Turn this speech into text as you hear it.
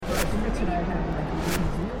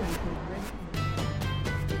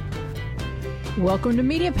Welcome to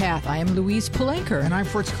Media Path. I am Louise Palenker. And I'm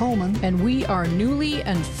Fritz Coleman. And we are newly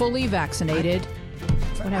and fully vaccinated.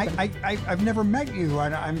 I've never met you.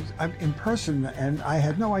 I'm in person, and I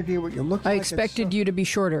had no idea what you looked like. I expected you to be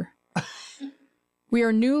shorter. We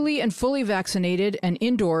are newly and fully vaccinated and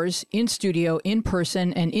indoors, in studio, in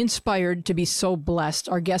person, and inspired to be so blessed.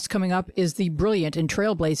 Our guest coming up is the brilliant and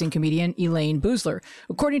trailblazing comedian Elayne Boosler.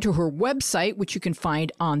 According to her website, which you can find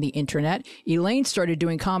on the internet, Elayne started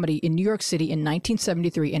doing comedy in New York City in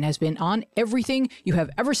 1973 and has been on everything you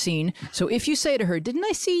have ever seen. So if you say to her, "Didn't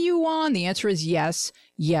I see you on?" the answer is yes.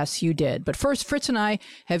 Yes, you did. But first, Fritz and I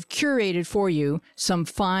have curated for you some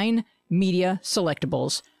fine media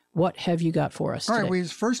selectables. What have you got for us today? All right,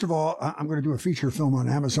 first of all, I'm going to do a feature film on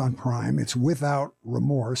Amazon Prime. It's Without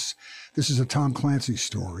Remorse. This is a Tom Clancy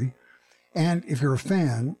story. And if you're a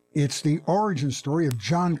fan, it's the origin story of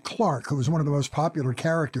John Clark, who was one of the most popular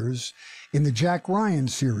characters in the Jack Ryan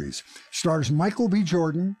series. Stars Michael B.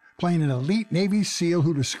 Jordan, playing an elite Navy SEAL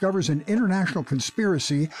who discovers an international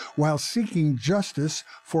conspiracy while seeking justice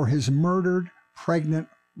for his murdered pregnant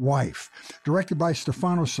wife. Directed by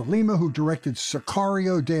Stefano Sollima, who directed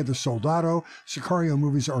Sicario, Day of the Soldado. Sicario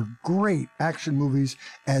movies are great action movies,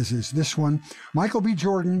 as is this one. Michael B.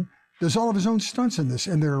 Jordan does all of his own stunts in this,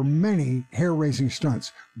 and there are many hair-raising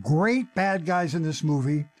stunts. Great bad guys in this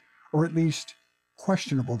movie, or at least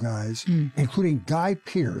questionable guys, including Guy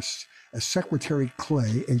Pearce as Secretary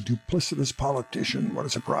Clay, a duplicitous politician, what a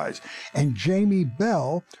surprise, and Jamie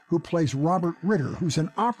Bell, who plays Robert Ritter, who's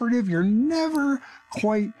an operative you're never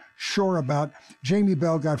quite sure about. Jamie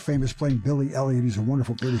Bell got famous playing Billy Elliot. He's a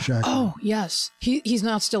wonderful British actor. Oh, yes. He's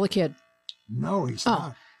not still a kid. No, he's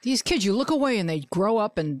not. These kids, you look away and they grow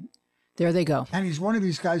up and there they go. And he's one of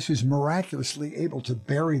these guys who's miraculously able to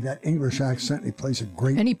bury that English accent. He plays a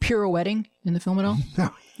great... Any pirouetting in the film at all?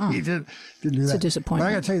 No, he didn't do that. It's a disappointment.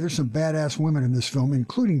 But I got to tell you, there's some badass women in this film,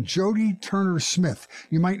 including Jodie Turner-Smith.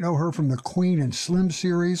 You might know her from the Queen and Slim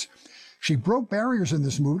series. She broke barriers in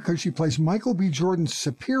this movie because she plays Michael B. Jordan's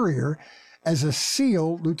superior as a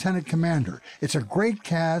SEAL lieutenant commander. It's a great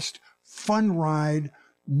cast, fun ride.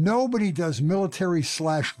 Nobody does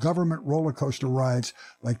military/government roller coaster rides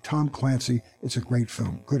like Tom Clancy. It's a great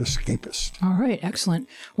film. Good escapist. All right. Excellent.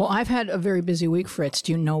 Well, I've had a very busy week, Fritz.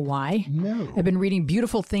 Do you know why? No. I've been reading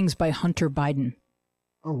Beautiful Things by Hunter Biden.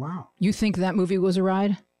 Oh, wow. You think that movie was a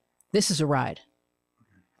ride? This is a ride.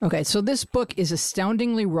 Okay, so this book is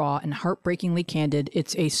astoundingly raw and heartbreakingly candid.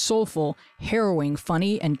 It's a soulful, harrowing,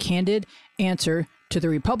 funny, and candid answer to the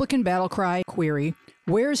Republican battle cry query,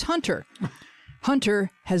 "Where's Hunter?" Hunter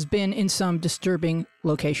has been in some disturbing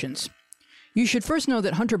locations. You should first know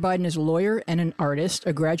that Hunter Biden is a lawyer and an artist,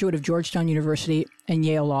 a graduate of Georgetown University and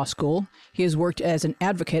Yale Law School. He has worked as an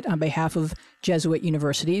advocate on behalf of Jesuit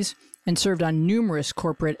universities and served on numerous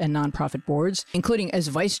corporate and nonprofit boards, including as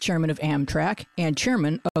vice chairman of Amtrak and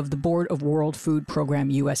chairman of the board of World Food Program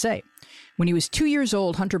USA. When he was 2 years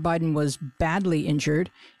old, Hunter Biden was badly injured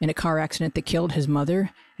in a car accident that killed his mother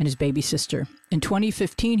and his baby sister. In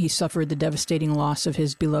 2015, he suffered the devastating loss of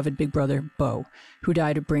his beloved big brother, Beau, who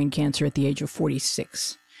died of brain cancer at the age of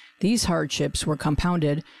 46. These hardships were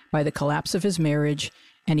compounded by the collapse of his marriage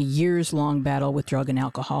and a years-long battle with drug and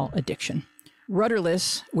alcohol addiction.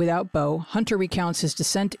 Rudderless, without Beau, Hunter recounts his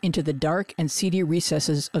descent into the dark and seedy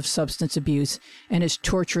recesses of substance abuse and his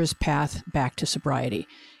torturous path back to sobriety.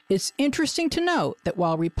 It's interesting to note that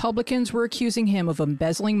while Republicans were accusing him of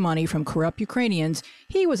embezzling money from corrupt Ukrainians,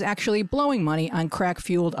 he was actually blowing money on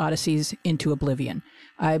crack-fueled odysseys into oblivion.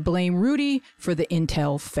 I blame Rudy for the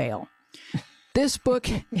Intel fail. This book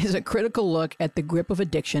is a critical look at the grip of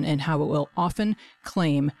addiction and how it will often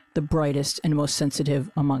claim the brightest and most sensitive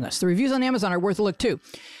among us. The reviews on Amazon are worth a look, too.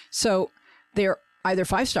 So they're either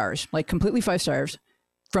 5 stars, like completely 5 stars,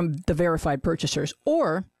 from the verified purchasers,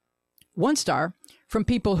 or 1 star from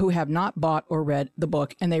people who have not bought or read the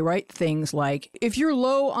book, and they write things like, "If you're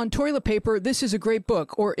low on toilet paper, this is a great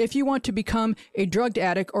book," or "If you want to become a drug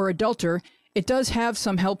addict or adulterer, it does have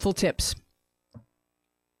some helpful tips."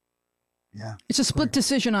 Yeah. It's a split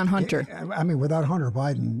decision on Hunter. I mean, without Hunter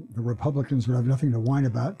Biden, the Republicans would have nothing to whine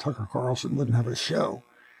about. Tucker Carlson wouldn't have a show.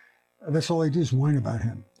 That's all they do is whine about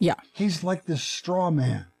him. Yeah. He's like this straw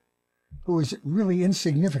man who is really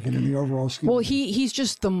insignificant in the overall scheme. Well, he's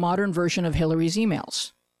just the modern version of Hillary's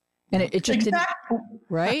emails. And it just didn't,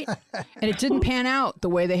 right? And it didn't pan out the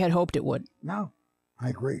way they had hoped it would. No, I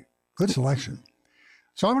agree. Good selection.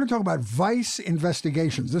 So I'm going to talk about Vice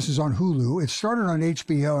Investigations. This is on Hulu. It started on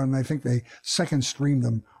HBO, and I think they second streamed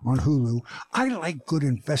them on Hulu. I like good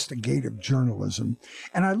investigative journalism,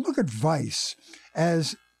 and I look at Vice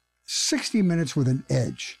as 60 Minutes with an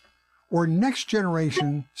Edge, or Next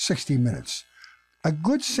Generation 60 Minutes. A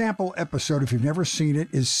good sample episode, if you've never seen it,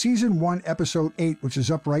 is Season 1, Episode 8, which is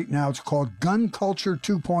up right now. It's called Gun Culture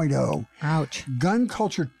 2.0. Ouch. Gun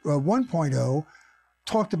Culture 1.0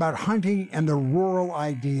 talked about hunting and the rural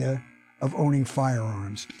idea of owning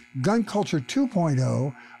firearms. Gun Culture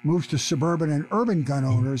 2.0 moves to suburban and urban gun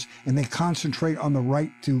owners, and they concentrate on the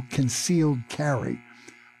right to concealed carry.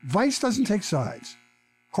 Vice doesn't take sides.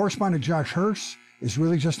 Correspondent Josh Hurst is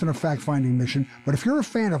really just on a fact-finding mission, but if you're a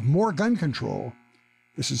fan of more gun control,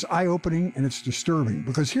 this is eye-opening and it's disturbing,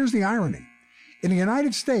 because here's the irony. In the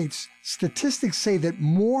United States, statistics say that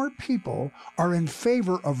more people are in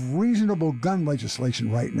favor of reasonable gun legislation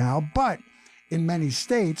right now, but in many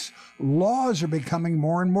states, laws are becoming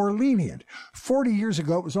more and more lenient. 40 years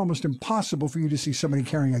ago, it was almost impossible for you to see somebody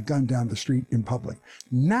carrying a gun down the street in public.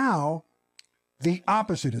 Now, the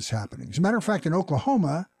opposite is happening. As a matter of fact, in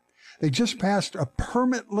Oklahoma, they just passed a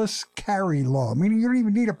permitless carry law, meaning you don't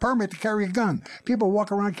even need a permit to carry a gun. People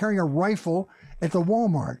walk around carrying a rifle at the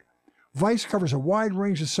Walmart. Vice covers a wide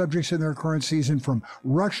range of subjects in their current season, from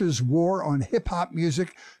Russia's war on hip-hop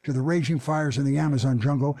music to the raging fires in the Amazon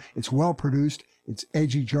jungle. It's well-produced. It's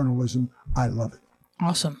edgy journalism. I love it.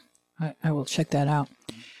 Awesome. I will check that out.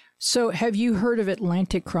 So have you heard of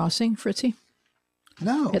Atlantic Crossing, Fritzy?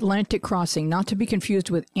 No. Atlantic Crossing, not to be confused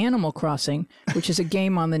with Animal Crossing, which is a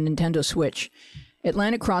game on the Nintendo Switch.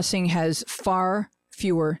 Atlantic Crossing has far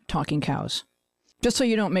fewer talking cows. Just so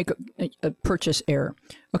you don't make a purchase error.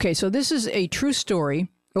 Okay, so this is a true story.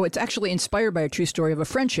 Oh, it's actually inspired by a true story of a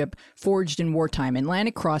friendship forged in wartime.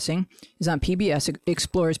 Atlantic Crossing is on PBS. It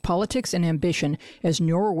explores politics and ambition as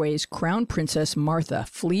Norway's crown princess Martha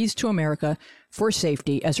flees to America for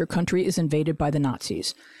safety as her country is invaded by the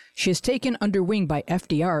Nazis. She is taken under wing by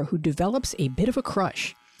FDR, who develops a bit of a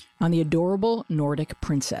crush on the adorable Nordic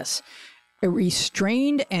princess. A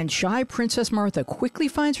restrained and shy Princess Martha quickly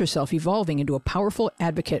finds herself evolving into a powerful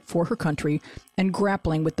advocate for her country and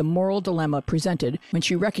grappling with the moral dilemma presented when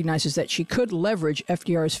she recognizes that she could leverage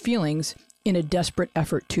FDR's feelings in a desperate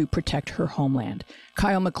effort to protect her homeland.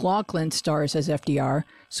 Kyle MacLachlan stars as FDR,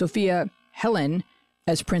 Sophia Helen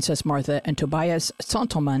as Princess Martha, and Tobias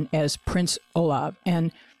Santelman as Prince Olav.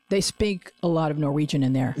 And they speak a lot of Norwegian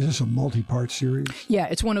in there. Is this a multi-part series? Yeah,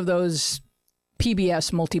 it's one of those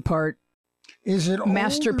PBS multi-part. Is it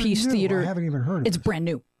Masterpiece old or new? Theater. I haven't even heard of it. It's brand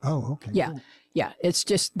new. Oh, okay. Yeah. Cool. Yeah. It's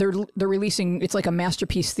just they're releasing, it's like a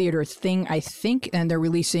Masterpiece Theater thing, I think, and they're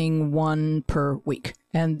releasing one per week.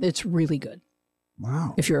 And it's really good.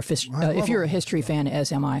 Wow. If you're a history fan,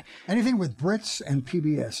 as am I. Anything with Brits and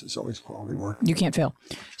PBS is always quality work. You can't fail.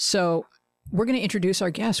 So we're going to introduce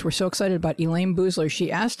our guest. We're so excited about Elaine Boosler.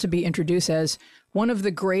 She asked to be introduced as one of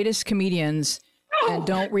the greatest comedians. And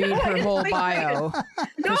don't read her whole bio,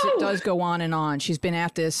 because it does go on and on. She's been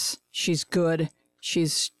at this. She's good.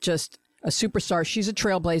 She's just a superstar. She's a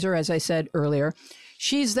trailblazer, as I said earlier.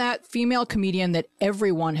 She's that female comedian that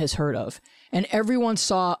everyone has heard of. And everyone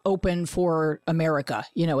saw open for America,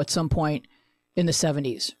 at some point in the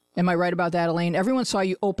 70s. Am I right about that, Elaine? Everyone saw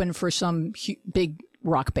you open for some big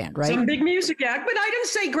rock band, right? Some big music act, but I didn't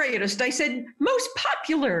say greatest. I said most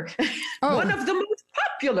popular. Oh. One of the most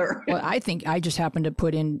popular. Well, I think I just happened to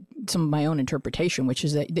put in some of my own interpretation, which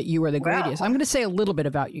is that you are the greatest. I'm going to say a little bit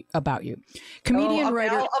about you. Comedian,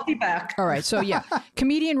 writer. I'll be back. All right. So yeah,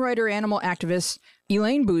 comedian, writer, animal activist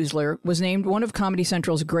Elaine Boosler was named one of Comedy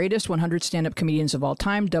Central's greatest 100 stand-up comedians of all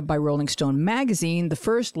time, dubbed by Rolling Stone magazine the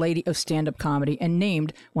first lady of stand-up comedy, and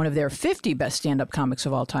named one of their 50 best stand-up comics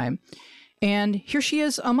of all time. And here she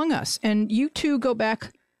is among us. And you two go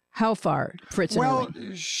back how far, Fritz and Well,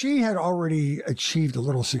 Elaine? she had already achieved a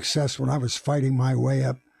little success when I was fighting my way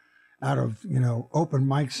up out of, open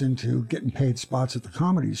mics into getting paid spots at the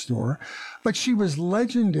Comedy Store. But she was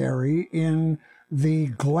legendary in the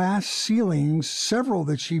glass ceilings, several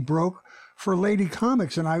that she broke for lady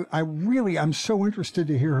comics. And I'm so interested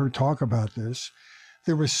to hear her talk about this.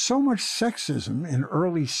 There was so much sexism in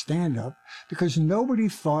early stand-up because nobody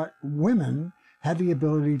thought women had the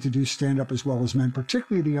ability to do stand-up as well as men,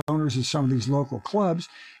 particularly the owners of some of these local clubs.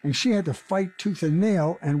 And she had to fight tooth and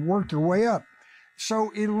nail and worked her way up.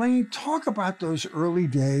 So Elaine, talk about those early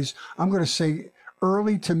days. I'm going to say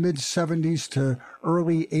early to mid 70s to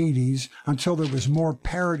early 80s, until there was more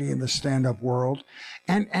parity in the stand-up world,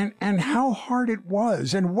 and how hard it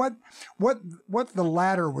was, and what the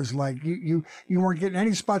ladder was like. You weren't getting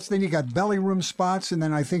any spots, then you got belly room spots, and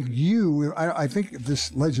then I think I think if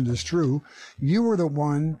this legend is true, you were the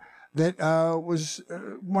one that was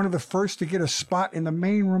one of the first to get a spot in the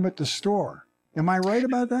main room at the store. Am I right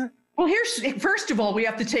about that? Well, first of all, we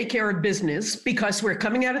have to take care of business because we're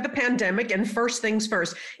coming out of the pandemic. And first things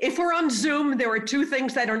first, if we're on Zoom, there are two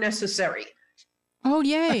things that are necessary. Oh,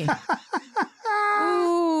 yay.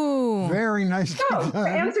 Ooh. Very nice. So, to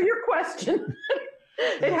answer your question,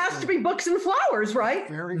 it has to be books and flowers, right?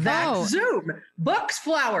 That's Zoom. Books,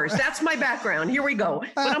 flowers. That's my background. Here we go.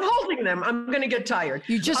 But I'm holding them. I'm going to get tired.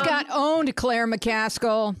 You just got owned, Claire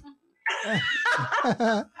McCaskill.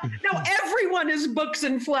 No, everyone is books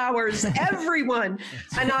and flowers. Everyone.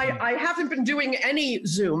 And I haven't been doing any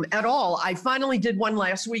Zoom at all. I finally did one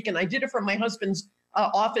last week, and I did it from my husband's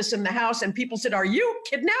office in the house, and people said, "Are you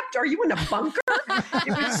kidnapped? Are you in a bunker?"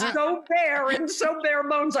 It was so bare and so bare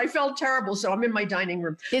bones. I felt terrible. So I'm in my dining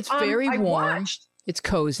room. It's very warm. It's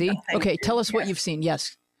cozy. Okay, tell us what you've seen.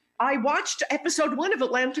 Yes. I watched episode 1 of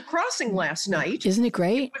Atlanta Crossing last night. Isn't it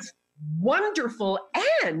great? It was wonderful.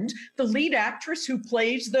 And the lead actress who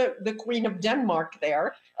plays the Queen of Denmark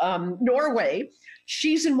there, Norway,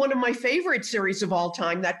 she's in one of my favorite series of all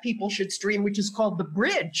time that people should stream, which is called The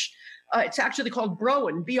Bridge. It's actually called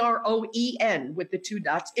Broen, Broen, with the 2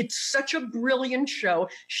 dots. It's such a brilliant show.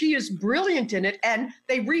 She is brilliant in it. And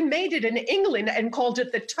they remade it in England and called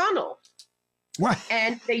it The Tunnel. What?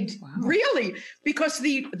 And they really, because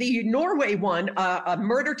the Norway one, a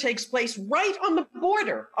murder takes place right on the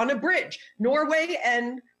border, on a bridge. Norway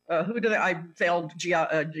and I failed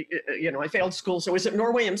I failed school. So is it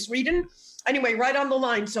Norway and Sweden? Anyway, right on the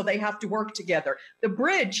line, so they have to work together. The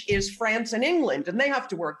bridge is France and England, and they have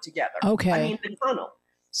to work together. Okay. I mean, the tunnel.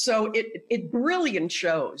 So it brilliant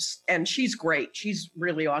shows, and she's great. She's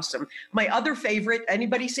really awesome. My other favorite,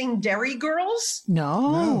 anybody seen Derry Girls?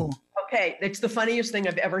 No. Okay, it's the funniest thing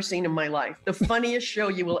I've ever seen in my life. The funniest show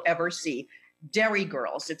you will ever see. Derry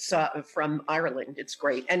Girls. It's from Ireland. It's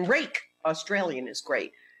great. And Rake, Australian, is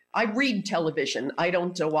great. I read television. I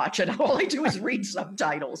don't watch it. All I do is read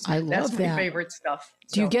subtitles. I love That's that. my favorite stuff.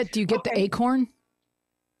 Do you get the Acorn?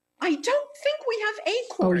 I don't think we have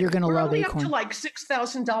Acorn. Oh, you're going to love Acorn. Acorn. We're only up to like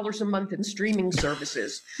 $6,000 a month in streaming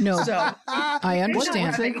services. No, So I understand.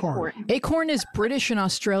 What's Acorn? Acorn is British and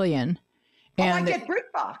Australian. I And get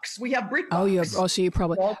BritBox. We have BritBox. oh, you have, so you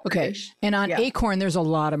probably All okay. British. And on Yeah. Acorn, there's a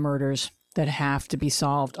lot of murders that have to be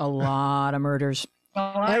solved. A lot of murders.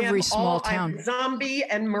 Well, Every small town. I'm a zombie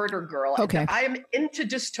and murder girl. Okay. I am into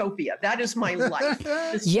dystopia. That is my life.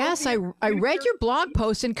 Yes, I Dystopian read future. your blog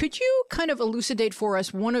post, and could you kind of elucidate for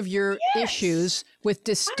us one of your issues with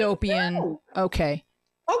dystopian? know. Okay.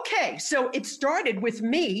 Okay, so it started with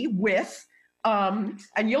me with, and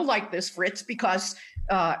you'll like this, Fritz, because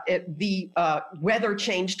the weather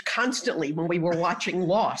changed constantly when we were watching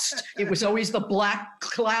Lost. It was always the black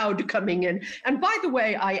cloud coming in. And by the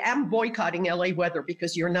way, I am boycotting LA weather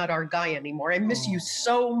because you're not our guy anymore. I miss you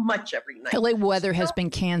so much every night. LA weather has been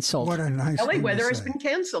canceled. What a nice LA thing to weather has say. been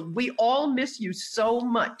canceled. We all miss you so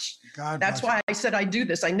much. God That's bless why I said I do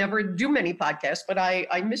this. I never do many podcasts, but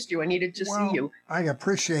I missed you. I needed to Well, see you. I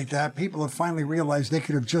appreciate that. People have finally realized they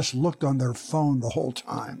could have just looked on their phone the whole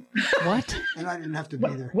time, What? and I didn't have to be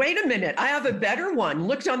there. Wait a minute. I have a better one.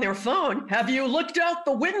 Looked on their phone. Have you looked out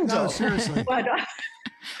the window? No, seriously. But,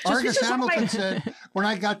 Argus this is Hamilton why- said, when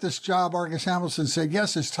I got this job, Argus Hamilton said,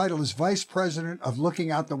 yes, his title is Vice President of Looking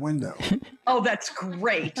Out the Window. Oh, that's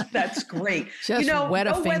great. That's great. Just wet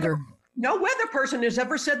a finger. No weather person has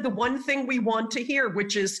ever said the one thing we want to hear,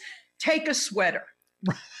 which is take a sweater.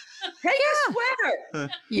 Take a sweater.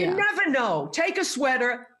 Yeah. You never know. Take a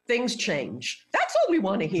sweater. Things change. That's all we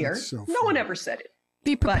want to hear. That's so No one funny. ever said it.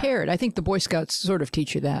 Be prepared. I think the Boy Scouts sort of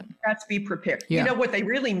teach you that. That's be prepared. Yeah. You know what they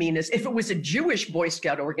really mean is if it was a Jewish Boy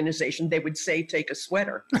Scout organization, they would say take a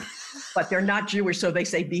sweater. But they're not Jewish, so they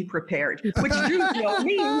say be prepared, which Jews don't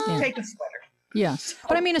mean take a sweater. Yeah.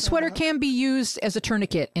 But I mean, a sweater can be used as a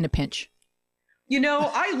tourniquet in a pinch. You know,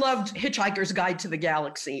 I loved Hitchhiker's Guide to the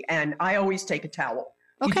Galaxy, and I always take a towel.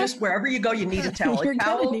 You Okay. just, wherever you go, you need a towel. You're A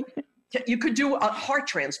towel. gonna need- You could do a heart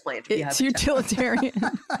transplant if you have It's a towel. utilitarian.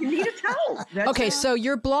 You need a towel. That's Okay, it. so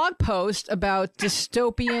your blog post about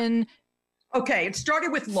dystopian Okay, it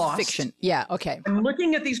started with Lost. fiction. Yeah, okay. I'm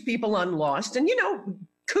looking at these people on Lost, and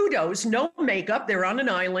kudos, no makeup. They're on an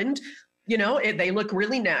island. They look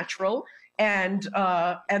really natural. And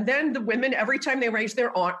then the women, every time they raise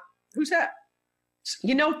their arm, who's that?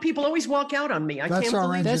 People always walk out on me. I That's can't our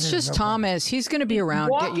believe That's engineer, just no problem. Thomas. He's going to be around.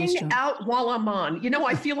 Get used to walking him. out while I'm on.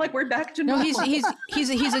 I feel like we're back to No, normal.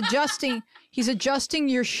 he's adjusting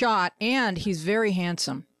your shot, and he's very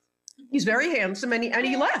handsome. He's very handsome, and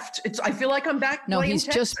he left. I feel like I'm back. No, playing he's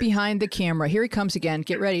Texas. just behind the camera. Here he comes again.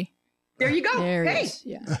 Get ready. There you go. There he Hey, is.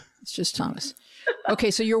 Yeah, it's just Thomas.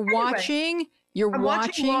 Okay, so you're Anyway, watching. You're I'm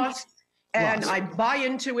watching Lost. And Lost. I buy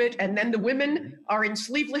into it. And then the women are in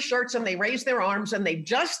sleeveless shirts and they raise their arms and they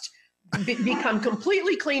just become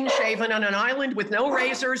completely clean shaven on an island with no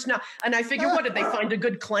razors. No, and I figure, what did they find a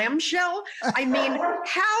good clamshell? I mean,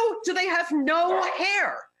 how do they have no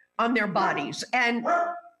hair on their bodies? And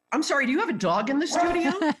I'm sorry, do you have a dog in the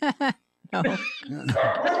studio? No.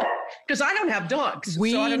 Because I don't have dogs.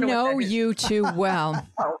 We so I don't know what that is. you too well.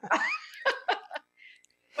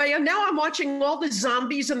 But now I'm watching all the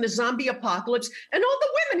zombies and the zombie apocalypse, and all the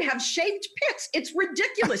women have shaved pits. It's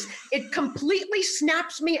ridiculous. It completely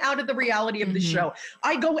snaps me out of the reality of the show.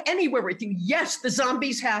 I go anywhere with you. Yes, the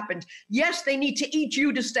zombies happened. Yes, they need to eat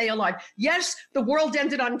you to stay alive. Yes, the world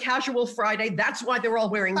ended on Casual Friday. That's why they're all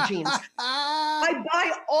wearing jeans. I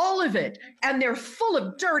buy all of it, and they're full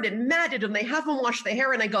of dirt and matted, and they haven't washed their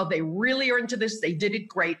hair, and I go, they really are into this. They did it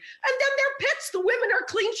great. And then their pits, the women are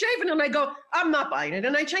clean shaven, and I go, I'm not buying it,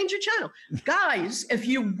 and I change the channel. Guys, if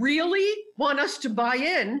you really want us to buy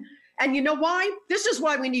in, and you know why? This is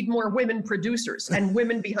why we need more women producers and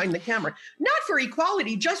women behind the camera. Not for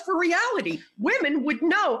equality, just for reality. Women would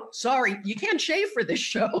know, sorry, you can't shave for this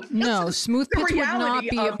show. No, smooth The pits would not reality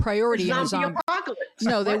be a of priority in a zombie zombie. apocalypse.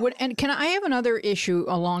 No, they would. And I have another issue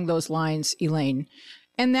along those lines, Elaine,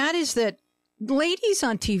 and that is that ladies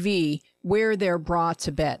on TV wear their bra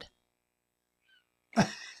to bed.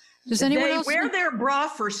 Does anyone They else wear know? their bra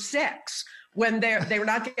for sex when they're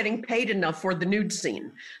not getting paid enough for the nude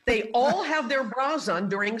scene. They all have their bras on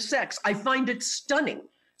during sex. I find it stunning.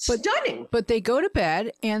 Stunning. But they go to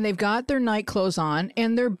bed and they've got their night clothes on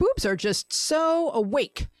and their boobs are just so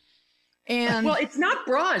awake. And Well, it's not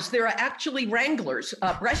bras. There are actually wranglers,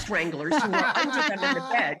 breast wranglers who are under them in the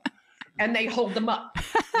bed, and they hold them up.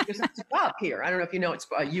 Because it's a job here. I don't know if you know, it's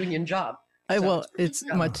a union job. well, it's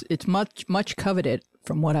much coveted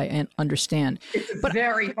from what I understand. It's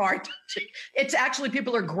very hard. It's actually,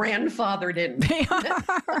 people are grandfathered in. They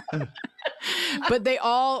are. But they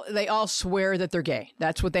all swear that they're gay.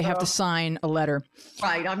 That's what they have to sign a letter.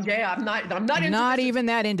 Right, I'm gay. I'm not into Not this. even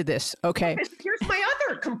that into this. Okay. Here's my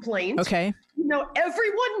other complaint. Okay. You know,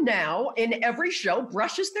 everyone now in every show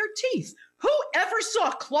brushes their teeth. Who ever saw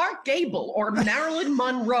Clark Gable or Marilyn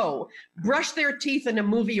Monroe brush their teeth in a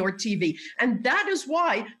movie or TV? And that is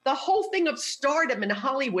why the whole thing of stardom in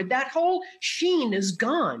Hollywood, that whole sheen is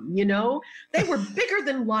gone, you know? They were bigger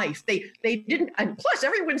than life. They didn't, and plus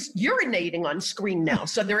everyone's urinating on screen now.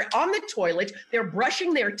 So they're on the toilet, they're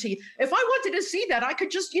brushing their teeth. If I wanted to see that, I could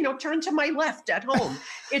just, you know, turn to my left at home.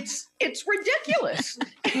 It's ridiculous.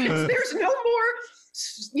 There's no more,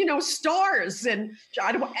 you know, stars and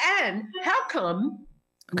how come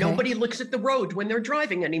nobody looks at the road when they're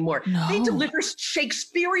driving anymore? No. They deliver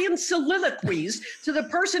Shakespearean soliloquies to the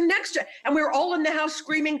person next to, and we're all in the house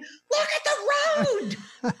screaming, "Look at the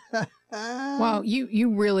road!" Wow,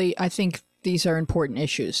 you really, I think these are important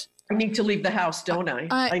issues. I need to leave the house, don't I?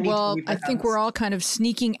 I think we're all kind of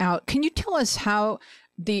sneaking out. Can you tell us how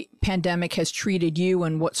the pandemic has treated you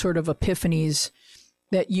and what sort of epiphanies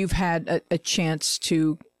that you've had a chance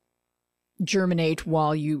to germinate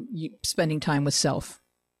while you spending time with self?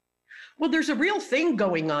 Well, there's a real thing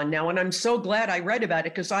going on now, and I'm so glad I read about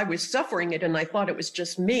it because I was suffering it and I thought it was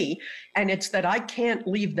just me. And it's that I can't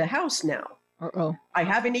leave the house now. Uh-oh. I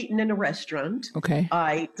haven't eaten in a restaurant. Okay.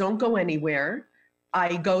 I don't go anywhere.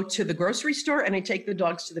 I go to the grocery store and I take the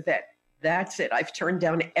dogs to the vet. That's it. I've turned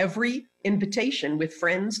down every invitation with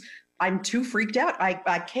friends. I'm too freaked out. I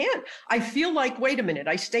can't. I feel like, wait a minute,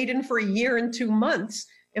 I stayed in for a year and 2 months.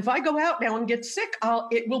 If I go out now and get sick,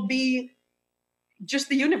 it will be just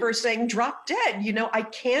the universe saying, drop dead. You know, I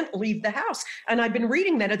can't leave the house. And I've been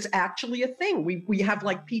reading that it's actually a thing. We have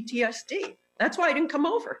like PTSD. That's why I didn't come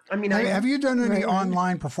over. I mean, Have you done any Right.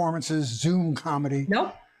 online performances, Zoom comedy?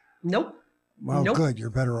 Nope. Well, Nope. good.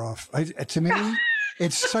 You're better off. To me,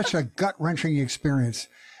 it's such a gut-wrenching experience.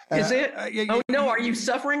 Is it? Yeah, Oh no, are you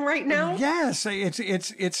suffering right now? Yes,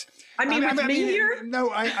 it's. I mean, with me here?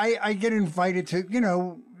 No, I get invited to, you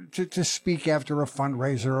know, to speak after a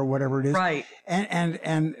fundraiser or whatever it is. Right.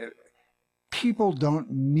 And people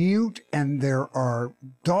don't mute, and there are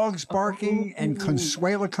dogs barking, and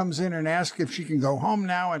Consuela comes in and asks if she can go home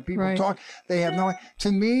now, and people Right. talk. They have no.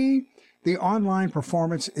 To me, the online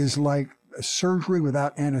performance is like a surgery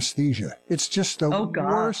without anesthesia. It's just the Oh,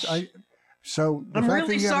 gosh. worst. So the I'm fact really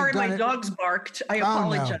that you haven't sorry my done it- dogs barked. I no.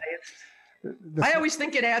 apologize. I always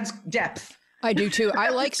think it adds depth. I do too. I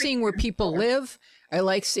like seeing where people live. I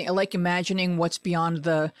like imagining what's beyond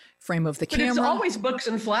the frame of the But camera. it's always books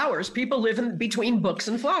and flowers. People live in between books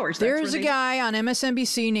and flowers. There's a guy on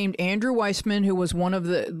MSNBC named Andrew Weissman who was one of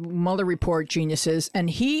the Mueller Report geniuses, and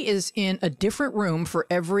he is in a different room for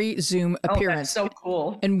every Zoom appearance. Oh, that's so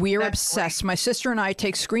cool. And we're That's obsessed. My sister and I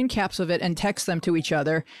take screen caps of it and text them to each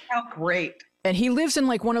other. How great. And he lives in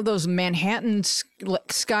like one of those Manhattan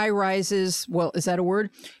sky rises. Well, is that a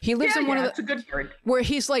word? He lives in one of that's a good word. where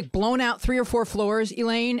he's like blown out 3 or 4 floors,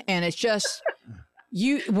 Elaine, and it's just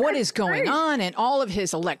what is going on, and all of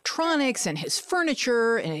his electronics and his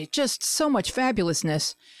furniture, and it's just so much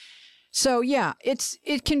fabulousness. So yeah,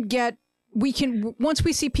 we can once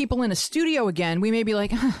we see people in a studio again, we may be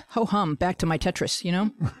like, ho hum, back to my Tetris, you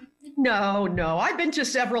know? No. I've been to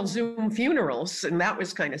several Zoom funerals, and that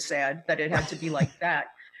was kind of sad that it had to be like that.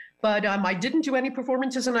 But I didn't do any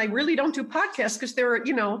performances, and I really don't do podcasts because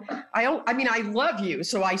I love you.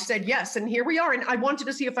 So I said yes, and here we are. And I wanted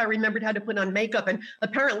to see if I remembered how to put on makeup, and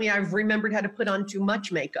apparently I've remembered how to put on too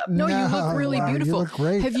much makeup. No, you look really beautiful. You look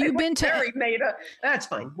great. Have you been to That's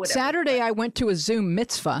fine. Whatever. Saturday? I went to a Zoom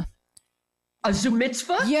mitzvah. A Zoom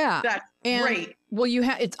mitzvah? Yeah, That's great. Well,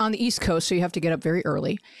 it's on the East Coast, so you have to get up very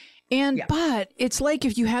early. But it's like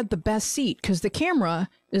if you had the best seat, because the camera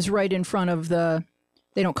is right in front of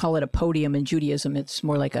they don't call it a podium in Judaism. It's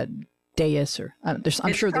more like a dais, or I'm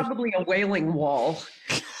sure there's probably a wailing wall.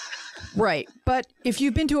 Right. But if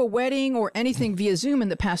you've been to a wedding or anything via Zoom in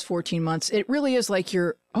the past 14 months, it really is like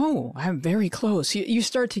I'm very close. You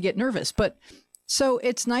start to get nervous. But so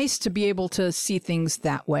it's nice to be able to see things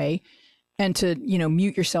that way and to,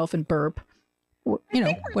 mute yourself and burp. We're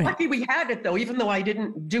lucky we had it, though, even though I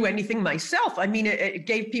didn't do anything myself. I mean, it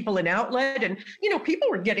gave people an outlet, and, people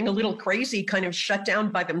were getting a little crazy, kind of shut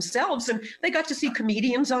down by themselves, and they got to see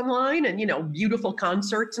comedians online and, beautiful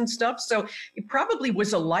concerts and stuff. So it probably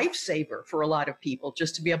was a lifesaver for a lot of people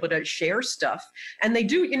just to be able to share stuff. And they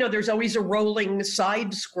do, there's always a rolling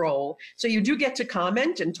side scroll. So you do get to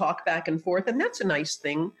comment and talk back and forth, and that's a nice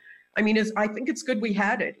thing. I mean, I think it's good we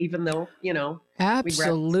had it, even though,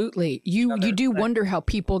 Absolutely. You do wonder how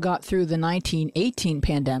people got through the 1918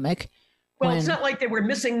 pandemic. Well, it's not like they were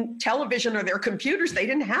missing television or their computers. They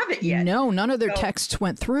didn't have it yet. No, none of their texts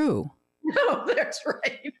went through. No, that's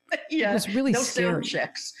right. Yeah, it was really scary. No sound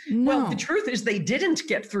checks. No. Well, the truth is they didn't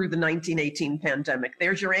get through the 1918 pandemic.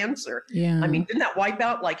 There's your answer. Yeah. I mean, didn't that wipe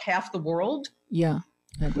out like half the world? Yeah.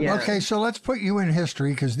 Yeah. Okay, so let's put you in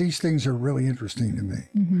history because these things are really interesting to me.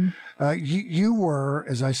 Mm-hmm. You were,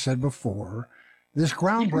 as I said before, this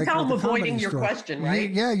groundbreaker. You can tell I'm avoiding your story. question,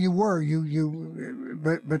 right? Yeah, you were.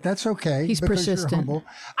 But that's okay. He's persistent. You're humble.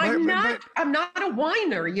 I'm not a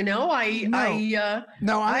whiner. I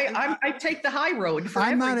take the high road for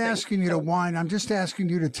I'm everything. not asking you to whine. I'm just asking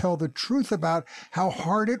you to tell the truth about how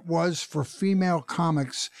hard it was for female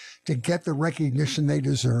comics to get the recognition they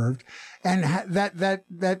deserved, and that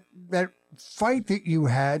fight that you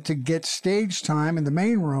had to get stage time in the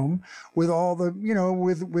main room with all the,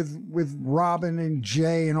 with Robin and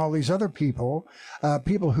Jay and all these other people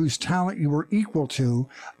whose talent you were equal to,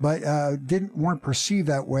 but weren't perceived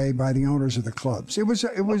that way by the owners of the clubs. It was.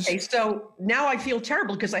 Okay, so now I feel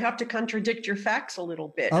terrible because I have to contradict your facts a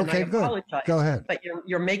little bit. Okay, and I apologize, go ahead. But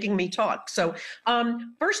you're making me talk. So,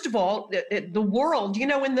 first of all, the world, in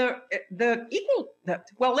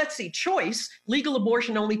let's see, choice, legal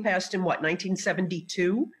abortion only passed in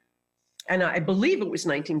 1972? And I believe it was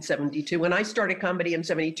 1972 when I started comedy in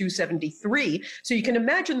 72, 73. So you can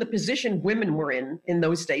imagine the position women were in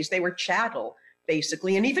those days. They were chattel,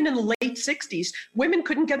 basically. And even in the late 60s, women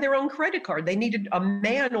couldn't get their own credit card. They needed a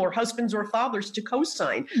man or husbands or fathers to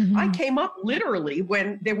co-sign. Mm-hmm. I came up literally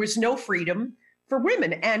when there was no freedom for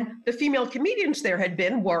women. And the female comedians there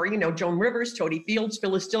were, Joan Rivers, Toady Fields,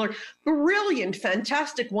 Phyllis Diller, brilliant,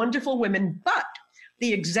 fantastic, wonderful women, but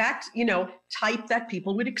the exact, type that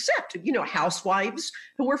people would accept, housewives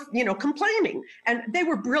who were, complaining. And they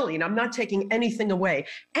were brilliant. I'm not taking anything away.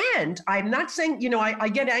 And I'm not saying, I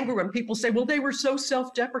get angry when people say, well, they were so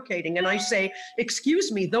self-deprecating. And I say,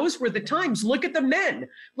 excuse me, those were the times. Look at the men.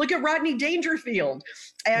 Look at Rodney Dangerfield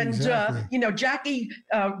and, exactly. Jackie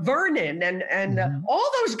Vernon and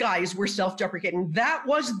all those guys were self-deprecating. That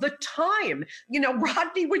was the time.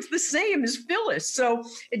 Rodney was the same as Phyllis. So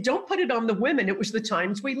don't put it on the women. It was the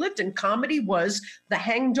times we lived in. Comedy was the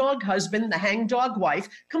hangdog husband, the hangdog wife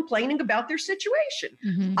complaining about their situation.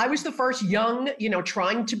 Mm-hmm. I was the first young,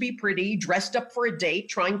 trying to be pretty, dressed up for a date,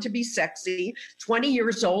 trying to be sexy, 20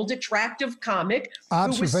 years old, attractive comic.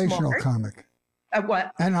 Observational comic.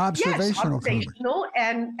 What? And observational Yes, comedy. observational,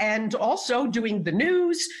 and also doing the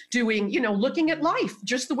news, doing, looking at life,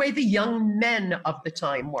 just the way the young men of the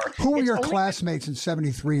time were. Who were It's your only- classmates in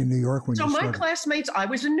 73 in New York when So you my started? classmates, I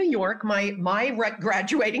was in New York. My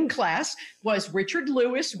graduating class was Richard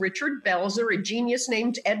Lewis, Richard Belzer, a genius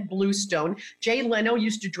named Ed Bluestone. Jay Leno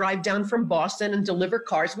used to drive down from Boston and deliver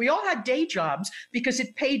cars. We all had day jobs because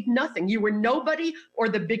it paid nothing. You were nobody or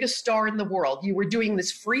the biggest star in the world. You were doing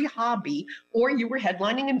this free hobby, or you were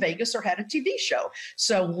headlining in Vegas or had a TV show.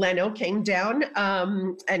 So Leno came down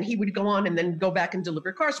and he would go on and then go back and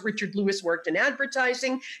deliver cars. Richard Lewis worked in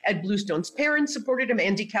advertising. Ed Bluestone's parents supported him.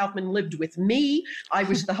 Andy Kaufman lived with me. I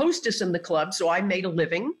was the hostess in the club, so I made a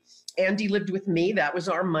living. Andy lived with me. That was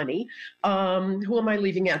our money. Who am I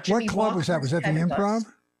leaving out? What club was that? Was that the Improv?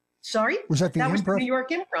 Sorry? Was that the That was the Improv? New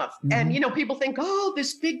York Improv. Mhm. And, people think, oh,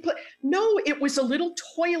 this big place. No, it was a little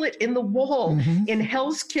toilet in the wall Mhm. in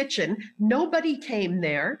Hell's Kitchen. Nobody came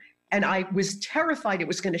there. And I was terrified it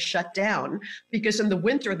was going to shut down because in the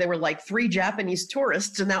winter, there were like 3 Japanese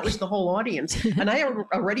tourists, and that was the whole audience. And I had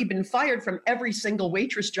already been fired from every single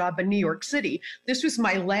waitress job in New York City. This was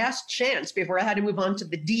my last chance before I had to move on to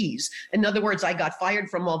the D's. In other words, I got fired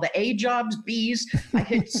from all the A jobs, B's, I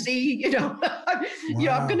hit C, I'm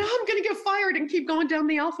going to get fired and keep going down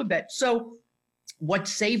the alphabet. So what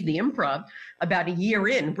saved the Improv, about a year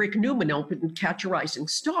in, Rick Newman opened Catch a Rising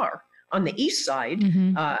Star on the East Side.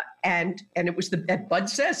 Mhm. And it was Bud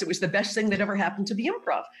says it was the best thing that ever happened to the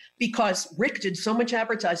Improv because Rick did so much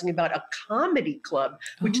advertising about a comedy club,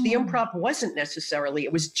 which the Improv wasn't necessarily.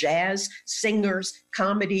 It was jazz, singers,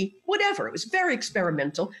 comedy, whatever. It was very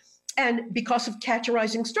experimental. And because of Catch a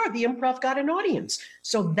Rising Star, the Improv got an audience.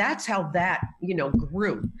 So that's how that,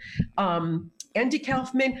 grew. Andy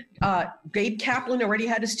Kaufman, Gabe Kaplan already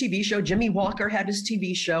had his TV show. Jimmy Walker had his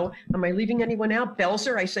TV show. Am I leaving anyone out?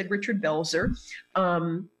 Belzer, I said Richard Belzer.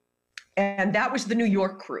 And that was the New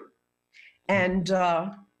York crew. And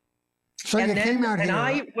So you and then, came out and here.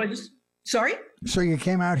 I was, sorry? So you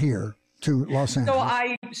came out here to Los Angeles. So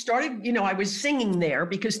I started, I was singing there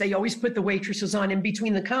because they always put the waitresses on in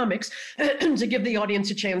between the comics to give the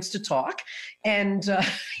audience a chance to talk. And,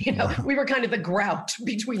 we were kind of the grout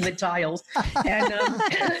between the tiles.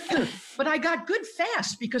 And, but I got good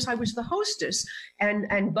fast because I was the hostess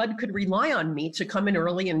and Bud could rely on me to come in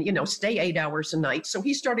early and, stay 8 hours a night. So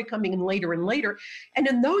he started coming in later and later. And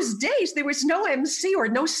in those days, there was no MC or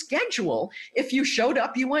no schedule. If you showed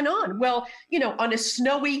up, you went on. Well, on a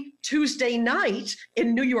snowy Tuesday night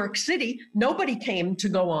in New York City, nobody came to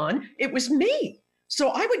go on. It was me. So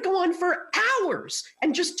I would go on for hours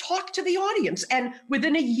and just talk to the audience. And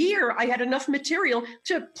within a year, I had enough material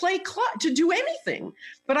to play to do anything.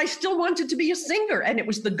 But I still wanted to be a singer. And it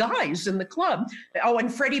was the guys in the club. Oh, and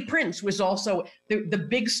Freddie Prinze was also the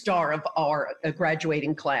big star of our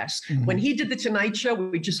graduating class. Mhm. When he did The Tonight Show,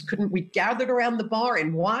 we just couldn't. We gathered around the bar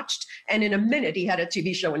and watched. And in a minute, he had a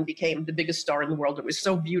TV show and became the biggest star in the world. It was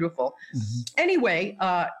so beautiful. Mhm. Anyway,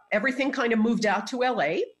 everything kind of moved out to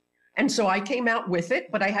LA. And so I came out with it,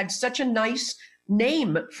 but I had such a nice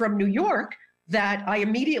name from New York that I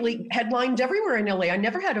immediately headlined everywhere in LA. I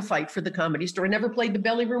never had a fight for the Comedy Store. I never played the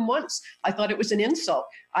Belly Room once. I thought it was an insult.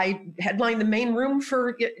 I headlined the main room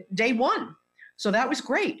for day one. So that was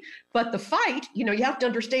great. But the fight, you have to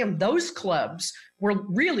understand those clubs were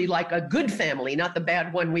really like a good family, not the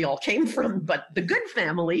bad one we all came from, but the good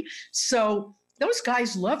family. So those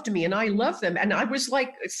guys loved me and I loved them. And I was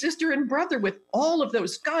like a sister and brother with all of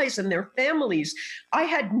those guys and their families. I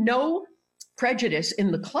had no prejudice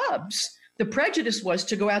in the clubs. The prejudice was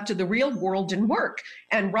to go out to the real world and work.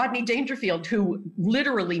 And Rodney Dangerfield, who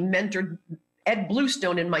literally mentored Ed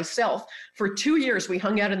Bluestone and myself, for 2 years, we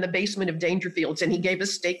hung out in the basement of Dangerfield's and he gave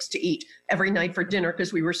us steaks to eat every night for dinner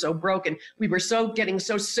because we were so broken. We were getting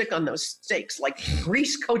so sick on those steaks, like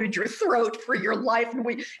grease coated your throat for your life.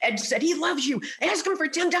 And Ed said, he loves you. Ask him for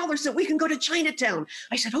 $10 so we can go to Chinatown.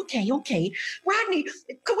 I said, okay. Rodney,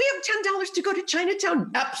 could we have $10 to go to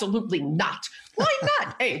Chinatown? Absolutely not. Why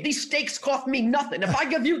not? Hey, these steaks cost me nothing. If I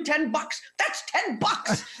give you $10, that's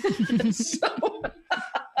 $10. So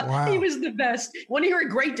Wow. he was the best. Want to hear a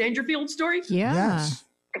great Dangerfield story? Yeah. Yes.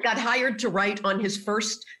 I got hired to write on his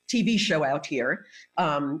first TV show out here.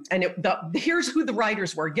 Here's who the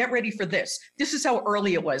writers were. Get ready for this. This is how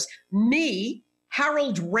early it was. Me,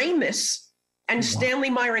 Harold Ramis, and Stanley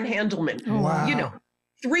Myron Handelman. Wow.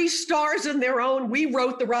 3 stars in their own. We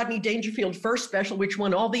wrote the Rodney Dangerfield first special, which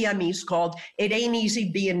won all the Emmys, called It Ain't Easy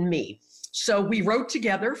Being Me. So we wrote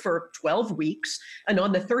together for 12 weeks. And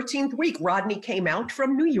on the 13th week, Rodney came out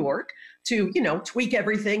from New York to, tweak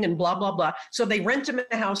everything and blah, blah, blah. So they rent him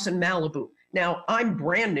a house in Malibu. Now, I'm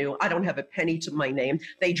brand new. I don't have a penny to my name.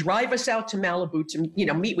 They drive us out to Malibu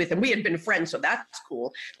to, meet with them. We had been friends, so that's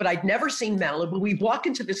cool. But I'd never seen Malibu. We walk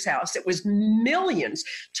into this house. It was millions,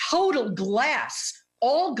 total glass.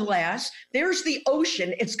 All glass. There's the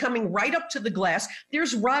ocean. It's coming right up to the glass.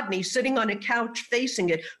 There's Rodney sitting on a couch facing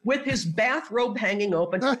it with his bathrobe hanging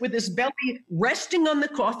open, with his belly resting on the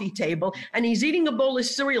coffee table. And he's eating a bowl of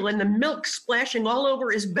cereal and the milk splashing all over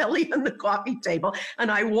his belly on the coffee table. And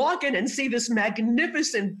I walk in and see this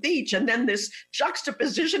magnificent beach and then this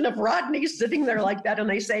juxtaposition of Rodney sitting there like that.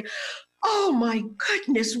 And I say, oh my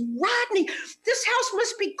goodness, Rodney, this house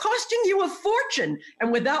must be costing you a fortune.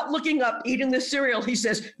 And without looking up, eating the cereal, he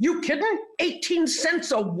says, you kidding? 18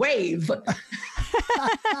 cents a wave.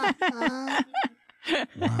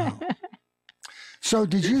 Wow. So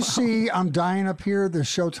did you see I'm Dying Up Here, the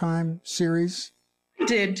Showtime series? I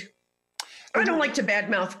did. I don't like to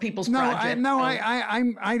badmouth people's projects.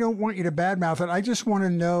 I don't want you to badmouth it. I just want to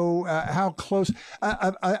know how close.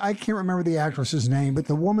 I can't remember the actress's name, but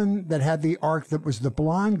the woman that had the arc that was the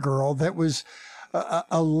blonde girl that was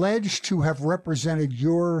alleged to have represented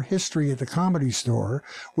your history at the Comedy Store,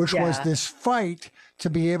 which was this fight to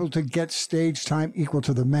be able to get stage time equal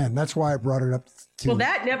to the men. That's why I brought it up. Well,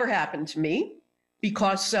 that never happened to me.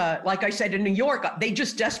 Because, like I said, in New York, they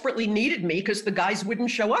just desperately needed me because the guys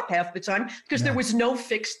wouldn't show up half the time because there was no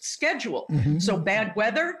fixed schedule. Mm-hmm. So bad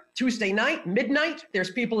weather, Tuesday night, midnight,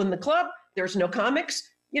 there's people in the club, there's no comics.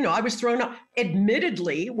 I was thrown up.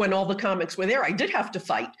 Admittedly, when all the comics were there, I did have to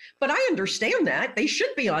fight. But I understand that. They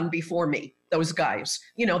should be on before me, those guys.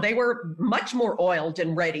 They were much more oiled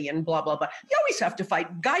and ready and blah, blah, blah. You always have to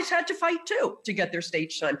fight. Guys had to fight, too, to get their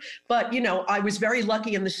stage time. But, I was very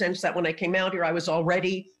lucky in the sense that when I came out here, I was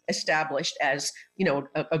already established as,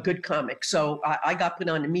 a good comic. So I got put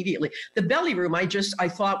on immediately. The Belly Room, I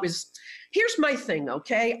thought was... Here's my thing,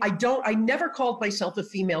 okay? I never called myself a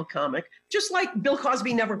female comic, just like Bill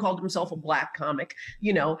Cosby never called himself a black comic.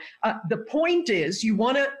 The point is you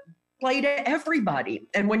want to play to everybody.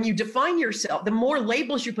 And when you define yourself, the more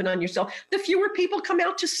labels you put on yourself, the fewer people come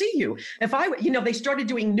out to see you. They started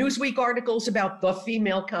doing Newsweek articles about the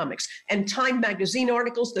female comics and Time magazine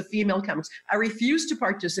articles, the female comics. I refused to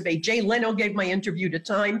participate. Jay Leno gave my interview to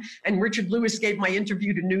Time and Richard Lewis gave my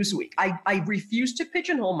interview to Newsweek. I refused to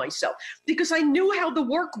pigeonhole myself because I knew how the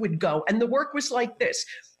work would go. And the work was like this.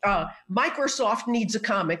 Microsoft needs a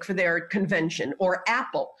comic for their convention, or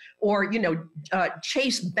Apple, or,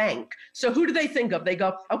 Chase Bank. So who do they think of? They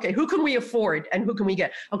go, okay, who can we afford and who can we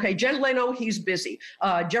get? Okay, Jen Leno, he's busy.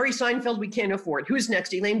 Jerry Seinfeld, we can't afford. Who's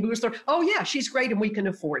next? Elaine Boozler. Oh, yeah, she's great and we can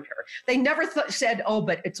afford her. They never said, oh,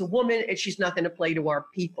 but it's a woman and she's not going to play to our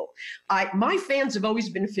people. My fans have always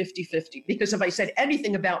been 50-50 because if I said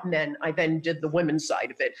anything about men, I then did the women's side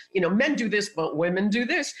of it. Men do this, but women do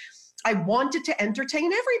this. I wanted to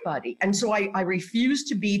entertain everybody. And so I refused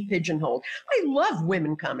to be pigeonholed. I love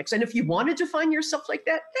women comics. And if you want to define yourself like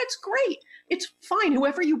that, that's great. It's fine,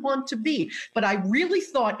 whoever you want to be. But I really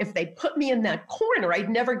thought if they put me in that corner, I'd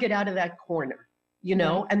never get out of that corner,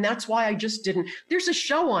 And that's why I just didn't. There's a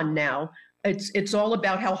show on now. It's all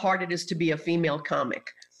about how hard it is to be a female comic.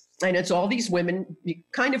 And it's all these women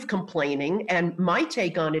kind of complaining. And my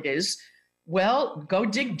take on it is, well, go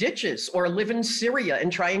dig ditches or live in Syria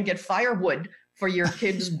and try and get firewood for your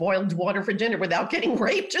kids' boiled water for dinner without getting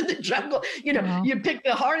raped in the jungle. You pick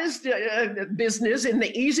the hardest business and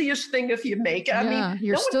the easiest thing if you make it.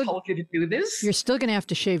 No one told you to do this. You're still going to have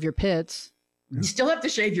to shave your pits. You still have to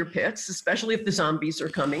shave your pits, especially if the zombies are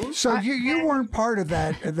coming. So you weren't part of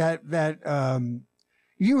that.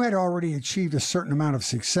 You had already achieved a certain amount of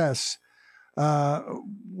success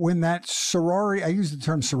when that sorority, I use the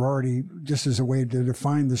term sorority just as a way to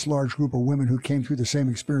define this large group of women who came through the same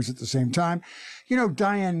experience at the same time.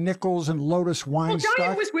 Diane Nichols and Lotus Weinstock. Well,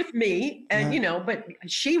 Diane was with me and, but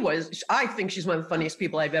I think she's one of the funniest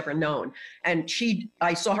people I've ever known. And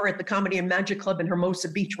I saw her at the Comedy and Magic Club in Hermosa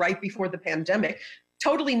Beach right before the pandemic.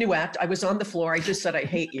 Totally new act. I was on the floor. I just said, I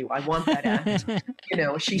hate you. I want that act.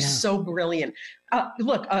 She's so brilliant.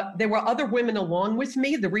 Look, there were other women along with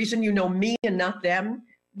me. The reason you know me and not them,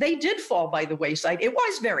 they did fall by the wayside. It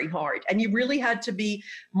was very hard. And you really had to be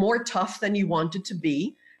more tough than you wanted to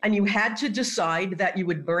be. And you had to decide that you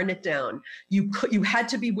would burn it down. You had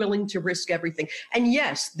to be willing to risk everything. And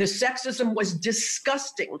yes, the sexism was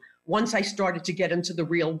disgusting once I started to get into the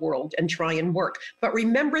real world and try and work. But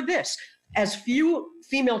remember this, as few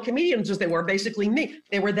female comedians as there were, basically me,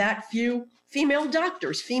 there were that few female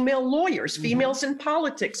doctors, female lawyers, females in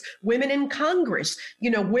politics, women in Congress,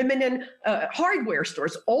 women in hardware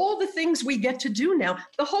stores, all the things we get to do now.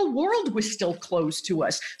 The whole world was still closed to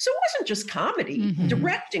us. So it wasn't just comedy,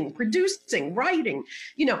 directing, producing, writing.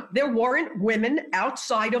 There weren't women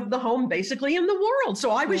outside of the home, basically, in the world.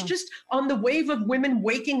 So I was just on the wave of women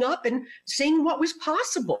waking up and seeing what was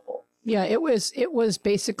possible. Yeah, it was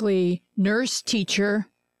basically nurse, teacher,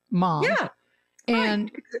 mom. Yeah.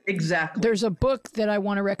 And right. Exactly. There's a book that I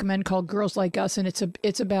want to recommend called Girls Like Us, and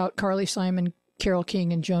it's about Carly Simon, Carole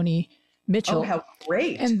King, and Joni Mitchell. Oh, how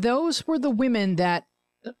great. And those were the women that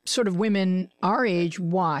sort of women our age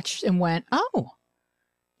watched and went, oh,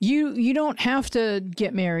 you don't have to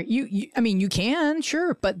get married. I mean, you can,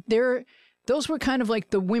 sure, but those were kind of like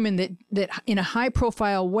the women that in a high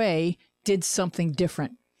profile way did something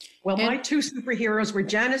different. Well, my two superheroes were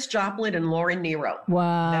Janis Joplin and Laura Nyro.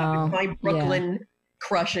 Wow. That was my Brooklyn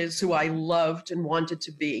crushes who I loved and wanted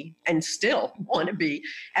to be and still want to be.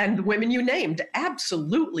 And the women you named,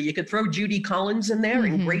 absolutely. You could throw Judy Collins in there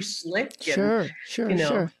and Grace Slick. And,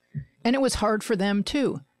 Sure. And it was hard for them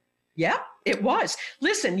too. Yeah, it was.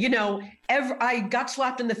 Listen, I got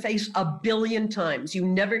slapped in the face a billion times. You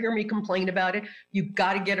never hear me complain about it. You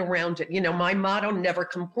got to get around it. My motto, never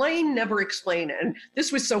complain, never explain. And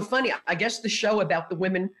this was so funny. I guess the show about the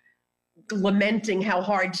women lamenting how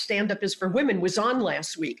hard stand-up is for women was on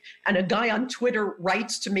last week. And a guy on Twitter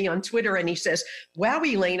writes to me on Twitter and he says, wow,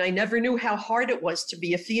 Elaine, I never knew how hard it was to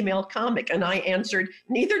be a female comic. And I answered,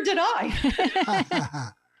 neither did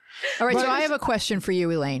I. All right, so I have a question for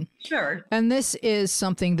you, Elaine. Sure. And this is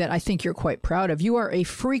something that I think you're quite proud of. You are a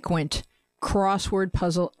frequent crossword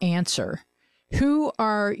puzzle answer. Who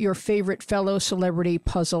are your favorite fellow celebrity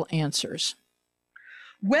puzzle answers?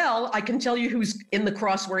 Well, I can tell you who's in the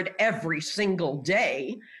crossword every single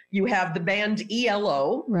day. You have the band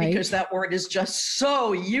ELO, because that word is just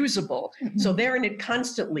so usable. So they're in it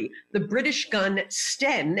constantly. The British gun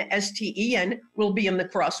Sten, S-T-E-N, will be in the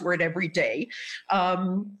crossword every day.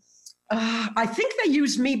 I think they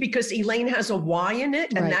use me because Elaine has a Y in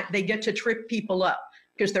it, and that they get to trip people up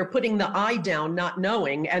because they're putting the I down, not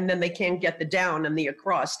knowing, and then they can't get the down and the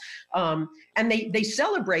across. And they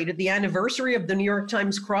celebrated the anniversary of the New York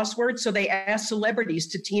Times crossword, so they asked celebrities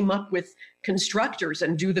to team up with constructors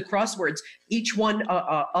and do the crosswords, each one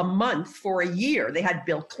a month for a year. They had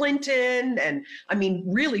Bill Clinton and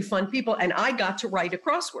really fun people. And I got to write a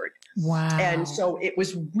crossword. Wow. And so it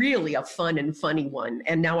was really a fun and funny one.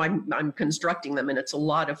 And now I'm constructing them and it's a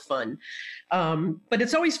lot of fun. But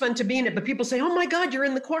it's always fun to be in it. But people say, oh my God, you're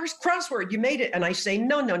in the crossword. You made it. And I say,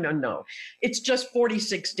 no. It's just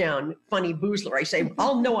 46 down, funny boozler. I say,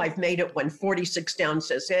 I'll know I've made it when 46 down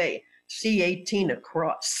says, hey, C18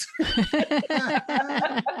 across.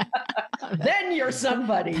 Then you're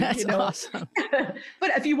somebody. That's awesome.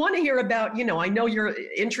 But if you want to hear about, I know you're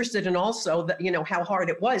interested in also that, how hard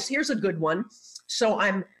it was. Here's a good one. So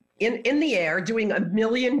I'm in the air doing a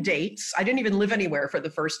million dates. I didn't even live anywhere for the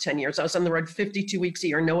first 10 years. I was on the road 52 weeks a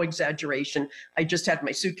year, no exaggeration. I just had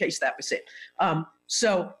my suitcase. That was it.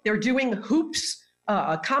 So they're doing hoops.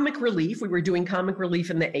 Comic Relief. We were doing Comic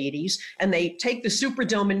Relief in the 80s, and they take the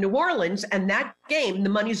Superdome in New Orleans, and that game, the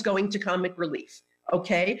money's going to Comic Relief.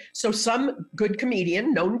 Okay, so some good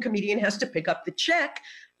comedian, known comedian, has to pick up the check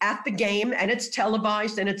at the game, and it's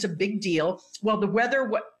televised, and it's a big deal. Well, the weather,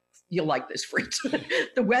 you'll like this, Fritz.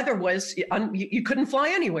 The weather was, you couldn't fly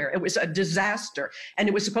anywhere. It was a disaster. And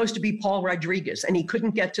it was supposed to be Paul Rodriguez, and he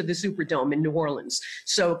couldn't get to the Superdome in New Orleans.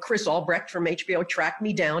 So Chris Albrecht from HBO tracked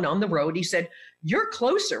me down on the road. He said, you're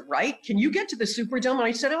closer, right? Can you get to the Superdome? And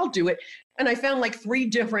I said, I'll do it. And I found like 3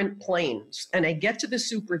 different planes. And I get to the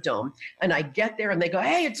Superdome, and I get there, and they go,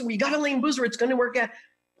 hey, we got Elaine Boozer. It's going to work out.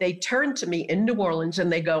 They turn to me in New Orleans,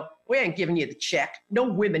 and they go, we ain't giving you the check. No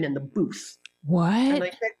women in the booth. What? And I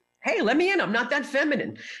said, hey, let me in. I'm not that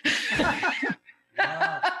feminine.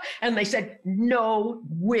 And they said, no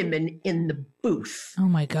women in the booth. Oh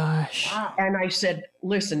my gosh. Wow. And I said,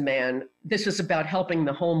 listen, man, this is about helping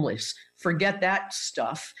the homeless. Forget that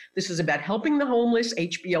stuff. This is about helping the homeless.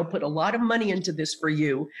 HBO put a lot of money into this for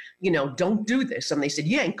you. Don't do this. And they said,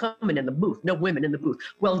 you ain't coming in the booth. No women in the booth.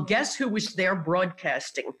 Well, guess who was there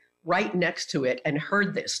broadcasting right next to it and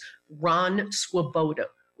heard this? Ron Swoboda,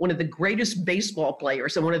 one of the greatest baseball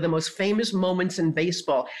players and one of the most famous moments in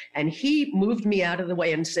baseball. And he moved me out of the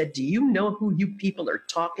way and said, do you know who you people are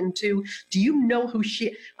talking to? Do you know who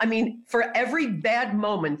for every bad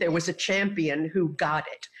moment, there was a champion who got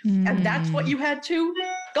it. And that's what you had to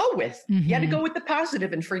go with. You had to go with the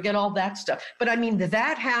positive and forget all that stuff. But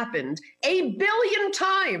that happened 1 billion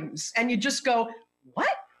times. And you just go, what?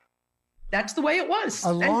 That's the way it was.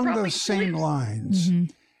 Along those same lines,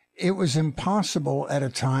 it was impossible at a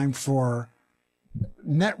time for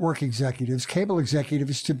network executives, cable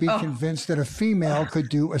executives, to be convinced that a female could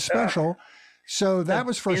do a special. So that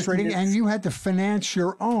was frustrating, and you had to finance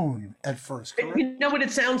your own at first, correct? You know what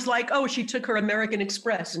it sounds like? Oh, she took her American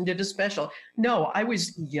Express and did a special. No, I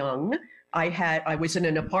was young. I was in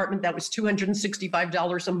an apartment that was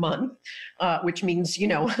 $265 a month, which means,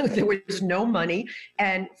 there was no money.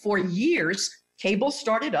 And for years, cable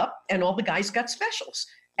started up and all the guys got specials.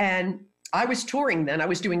 And I was touring then. I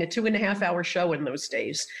was doing a 2.5-hour show in those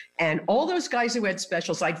days. And all those guys who had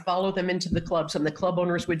specials, I'd follow them into the clubs, and the club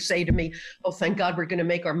owners would say to me, oh, thank God we're going to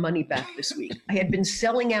make our money back this week. I had been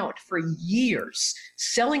selling out for years,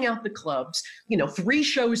 selling out the clubs, 3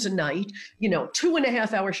 shows a night,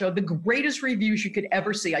 2.5-hour show, the greatest reviews you could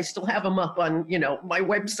ever see. I still have them up on, my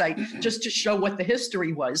website just to show what the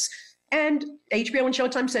history was. And HBO and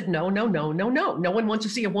Showtime said, no. No one wants to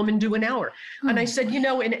see a woman do an hour. And I said,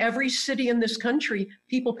 in every city in this country,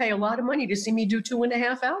 people pay a lot of money to see me do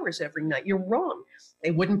 2.5 hours every night. You're wrong.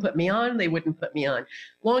 They wouldn't put me on.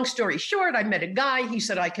 Long story short, I met a guy. He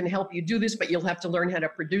said, I can help you do this, but you'll have to learn how to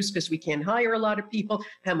produce because we can't hire a lot of people.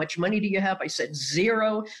 How much money do you have? I said,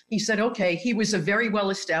 0. He said, okay. He was a very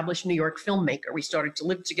well-established New York filmmaker. We started to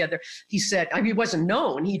live together. He said, he wasn't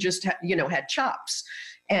known. He just, had chops.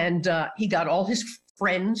 And he got all his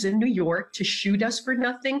friends in New York to shoot us for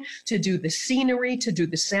nothing, to do the scenery, to do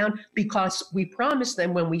the sound, because we promised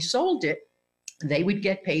them when we sold it, they would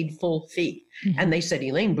get paid full fee. And they said,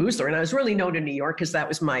 Elaine Boosler, and I was really known in New York because that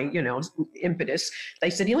was my, impetus. They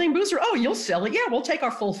said, Elaine Boosler, oh, you'll sell it. Yeah, we'll take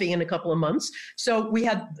our full fee in a couple of months. So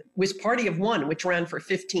was Party of One, which ran for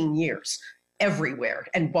 15 years everywhere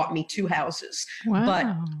and bought me 2 houses.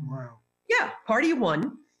 Wow. Yeah, Party of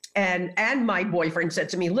One. And my boyfriend said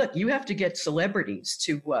to me, look, you have to get celebrities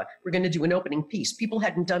to, we're going to do an opening piece. People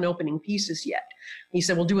hadn't done opening pieces yet. He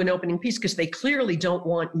said, we'll do an opening piece because they clearly don't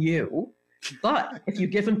want you. But if you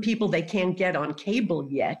give them people they can't get on cable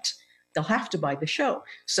yet, they'll have to buy the show.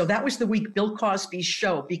 So that was the week Bill Cosby's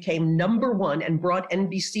show became #1 and brought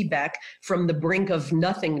NBC back from the brink of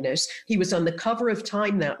nothingness. He was on the cover of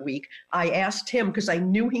Time that week. I asked him because I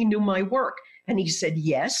knew he knew my work. And he said,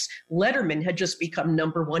 yes. Letterman had just become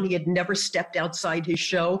 #1. He had never stepped outside his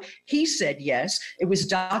show. He said yes. It was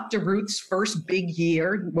Dr. Ruth's first big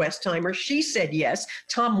year, Westheimer. She said yes.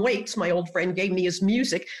 Tom Waits, my old friend, gave me his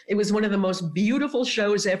music. It was one of the most beautiful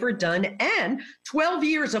shows ever done. And 12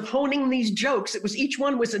 years of honing these jokes. Each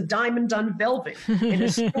one was a diamond on velvet in a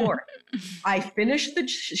store. I finished the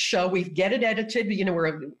show. We get it edited.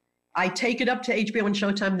 I take it up to HBO and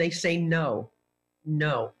Showtime. They say no.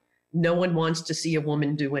 No one wants to see a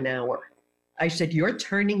woman do an hour. I said, you're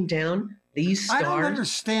turning down these stars? I don't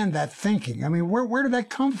understand that thinking. I mean, where did that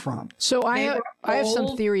come from? So I have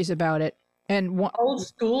some theories about it. And old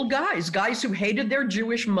school guys who hated their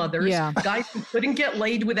Jewish mothers, guys who couldn't get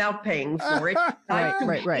laid without paying for it, guys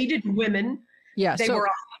who hated women. Yeah, they were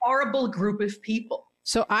a horrible group of people.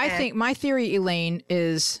 So I think my theory, Elaine,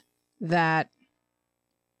 is that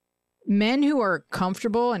men who are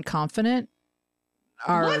comfortable and confident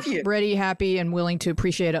are ready, happy, and willing to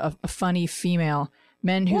appreciate a funny female.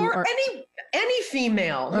 Men who are any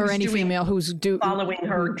female or any female who's following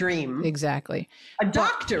her dream. Exactly. A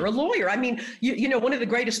doctor, a lawyer. I mean, one of the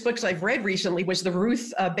greatest books I've read recently was the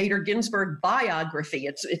Ruth Bader Ginsburg biography.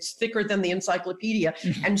 It's thicker than the encyclopedia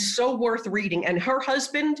and so worth reading. And her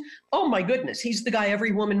husband, oh my goodness, he's the guy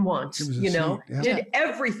every woman wants. Did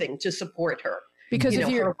everything to support her. Because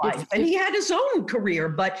and he had his own career,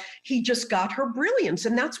 but he just got her brilliance,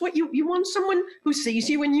 and that's what you want, someone who sees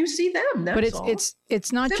you and you see them. That's but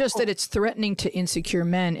it's not just that it's threatening to insecure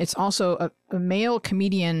men. It's also a male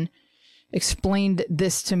comedian explained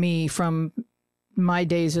this to me from my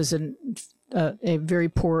days as a very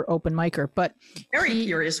poor open micer. But very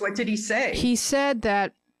curious. What did he say? He said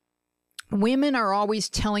that women are always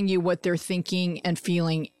telling you what they're thinking and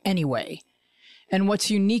feeling anyway. And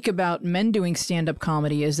what's unique about men doing stand-up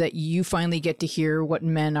comedy is that you finally get to hear what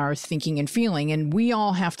men are thinking and feeling. And we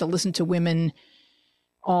all have to listen to women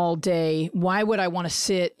all day. Why would I want to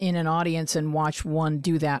sit in an audience and watch one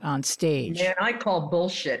do that on stage? Man, I call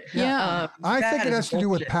bullshit. Yeah. I think it has to do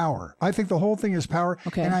with power. I think the whole thing is power.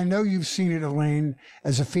 Okay. And I know you've seen it, Elaine,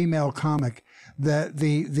 as a female comic, that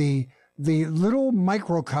the the little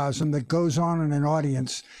microcosm that goes on in an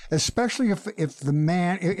audience, especially if the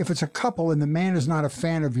man, if it's a couple and the man is not a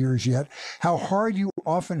fan of yours yet, how hard you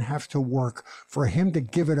often have to work for him to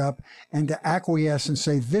give it up and to acquiesce and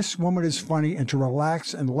say, this woman is funny, and to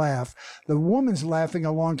relax and laugh. The woman's laughing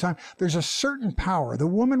a long time. There's a certain power. The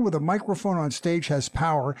woman with a microphone on stage has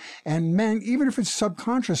power, and men, even if it's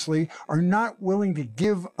subconsciously, are not willing to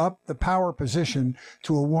give up the power position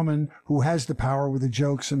to a woman who has the power with the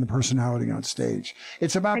jokes and the personality on stage.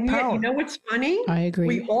 It's about and power. Yet, you know what's funny? I agree.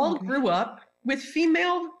 We all grew up with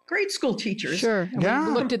female grade school teachers. Sure. And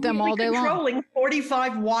we looked at them all day long. Controlling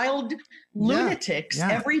 45 wild lunatics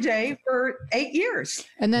every day for 8 years.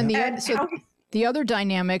 And then the other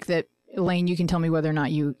dynamic that, Elaine, you can tell me whether or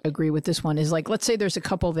not you agree with this one, is like, let's say there's a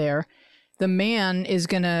couple there. The man is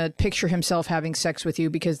going to picture himself having sex with you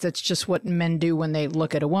because that's just what men do when they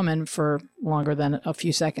look at a woman for longer than a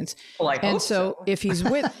few seconds. Well, I and hope so if he's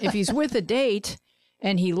with a date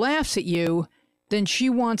and he laughs at you, then she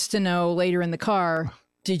wants to know later in the car,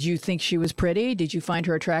 did you think she was pretty? Did you find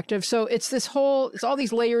her attractive? So it's all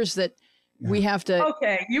these layers that we have to.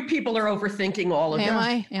 Okay, you people are overthinking all of it. Am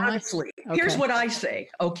I? Honestly, Okay. here's what I say,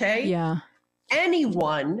 okay? Yeah.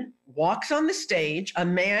 Anyone walks on the stage, a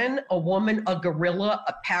man, a woman, a gorilla,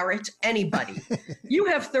 a parrot, anybody. You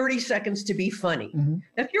have 30 seconds to be funny. Mm-hmm.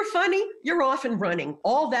 If you're funny, you're off and running.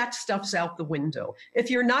 All that stuff's out the window. If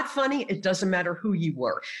you're not funny, it doesn't matter who you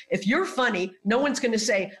were. If you're funny, no one's going to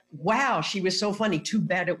say, wow, she was so funny. Too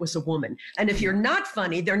bad it was a woman. And if you're not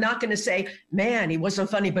funny, they're not going to say, man, he wasn't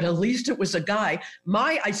funny, but at least it was a guy.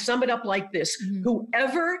 I sum it up like this. Mm-hmm.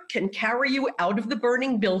 Whoever can carry you out of the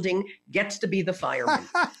burning building gets to be the fireman.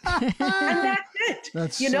 And that's it.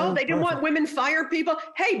 That's they didn't want women fire people.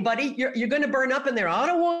 Hey, buddy, you're going to burn up in there. I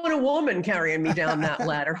don't want a woman carrying me down that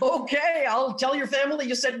ladder. Okay, I'll tell your family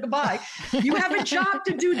you said goodbye. You have a job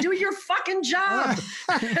to do. Do your fucking job.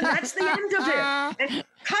 And that's the end of it. And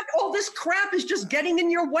cut all this crap is just getting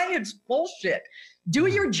in your way. It's bullshit. Do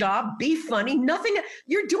your job, be funny. Nothing.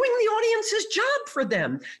 You're doing the audience's job for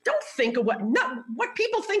them. Don't think of what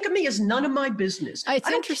people think of me is none of my business. It's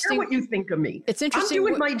I don't interesting care what you think of me. It's interesting. I'm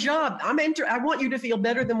doing my job. I want you to feel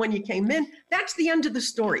better than when you came in. That's the end of the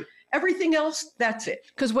story. Everything else, that's it.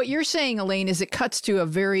 Because what you're saying, Elaine, is it cuts to a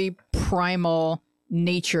very primal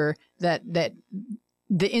nature that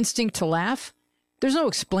the instinct to laugh. There's no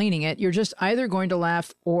explaining it. You're just either going to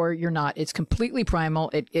laugh or you're not. It's completely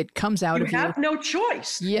primal. It comes out of you. You have no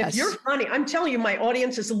choice. Yes. If you're funny, I'm telling you, my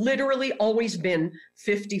audience has literally always been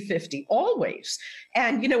 50-50, always.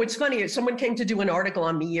 And, it's funny. Someone came to do an article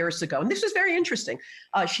on me years ago, and this is very interesting.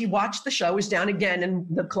 She watched the show, was down again in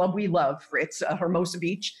the club we love, Fritz, Hermosa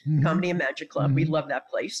Beach Comedy and Magic Club. We love that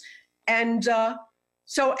place. And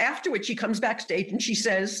so afterwards, she comes backstage and she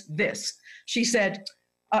says this. She said,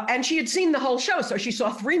 and she had seen the whole show. So she saw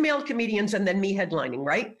 3 male comedians and then me headlining,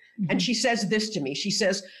 right? Mm-hmm. And she says this to me. She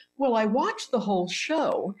says, well, I watched the whole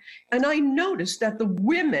show and I noticed that the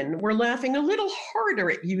women were laughing a little harder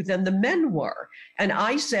at you than the men were. And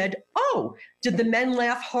I said, oh, did the men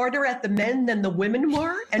laugh harder at the men than the women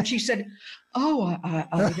were? And she said, oh,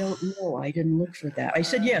 I don't know. I didn't look for that. I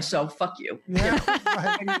said, yeah, so fuck you.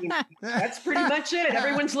 I mean, that's pretty much it.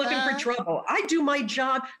 Everyone's looking for trouble. I do my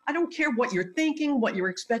job. I don't care what you're thinking, what you're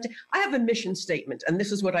expecting. I have a mission statement, and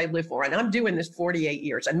this is what I live for. And I'm doing this 48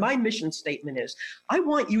 years. And my mission statement is, I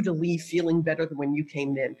want you to leave feeling better than when you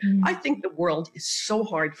came in. I think the world is so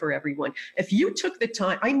hard for everyone. If you took the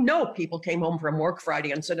time, I know people came home from work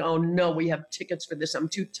Friday and said, oh, no, we have tickets for this. I'm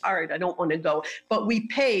too tired. I don't want to go. But we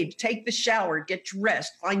paid, take the shower, get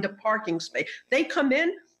dressed, find a parking space. They come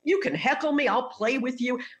in, you can heckle me, I'll play with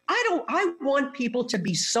you. I want people to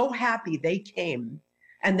be so happy they came.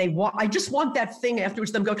 And I just want that thing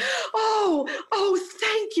afterwards, them going, oh,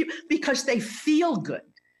 thank you, because they feel good.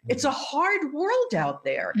 It's a hard world out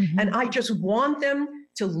there. And I just want them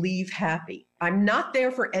to leave happy. I'm not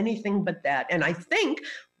there for anything but that. And I think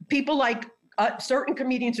people like certain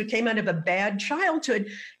comedians who came out of a bad childhood,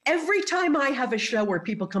 every time I have a show where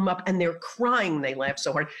people come up and they're crying, they laugh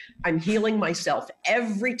so hard, I'm healing myself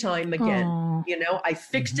every time again. Aww. I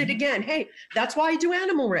fixed it again. Hey, that's why I do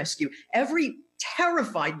animal rescue. Every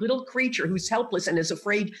terrified little creature who's helpless and is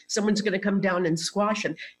afraid someone's going to come down and squash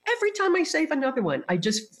him. Every time I save another one, I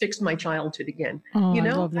just fixed my childhood again. I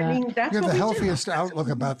love that. I mean, that's you have what the we healthiest do. outlook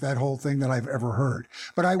about that whole thing that I've ever heard.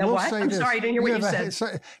 But I will say I'm this. sorry, I didn't hear what you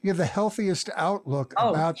said. You have the healthiest outlook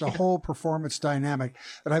about the whole performance dynamic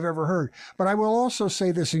that I've ever heard. But I will also say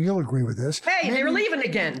this, and you'll agree with this. Hey, they're leaving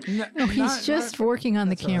again. No, he's just working on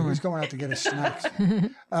the camera. He's going out to get his snacks.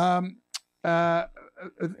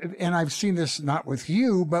 and I've seen this not with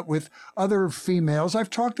you, but with other females. I've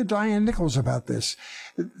talked to Diane Nichols about this.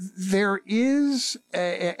 There is,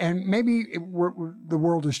 and maybe the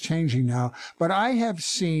world is changing now, but I have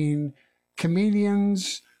seen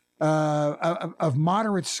comedians of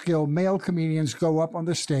moderate skill, male comedians, go up on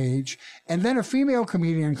the stage, and then a female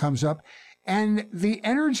comedian comes up, and the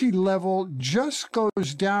energy level just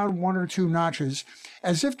goes down 1 or 2 notches,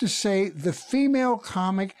 as if to say the female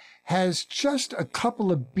comic has just a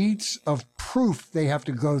couple of beats of proof they have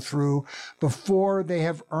to go through before they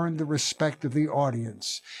have earned the respect of the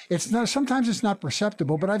audience. Sometimes it's not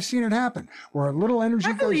perceptible, but I've seen it happen where a little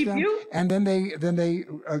energy goes down, and then they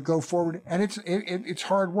go forward, and it's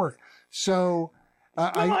hard work. So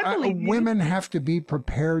women have to be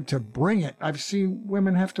prepared to bring it. I've seen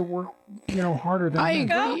women have to work, harder than men.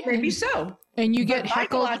 Well, maybe so. And you get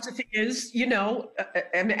heckled. My philosophy is,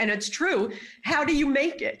 and it's true. How do you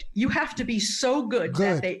make it? You have to be so good.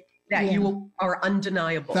 that you are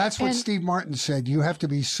undeniable. That's what Steve Martin said. You have to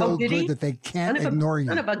be so good that they can't ignore you.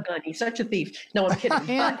 Son of a gun. He's such a thief. No, I'm kidding.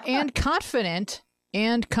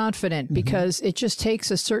 and confident because it just takes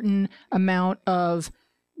a certain amount of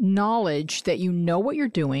knowledge that you know what you're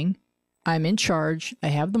doing. I'm in charge. I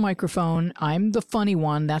have the microphone. I'm the funny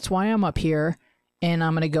one. That's why I'm up here. And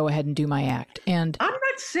I'm going to go ahead and do my act. And I'm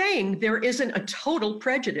not saying there isn't a total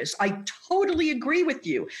prejudice. I totally agree with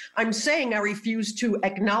you. I'm saying I refuse to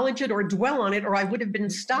acknowledge it or dwell on it, or I would have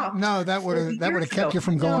been stopped. No, that would have kept you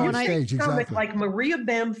from going on stage. Exactly. Like Maria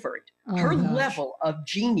Bamford, her level of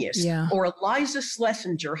genius, or Eliza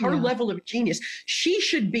Schlesinger, her level of genius, she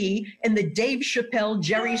should be in the Dave Chappelle,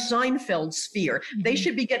 Jerry Seinfeld sphere. They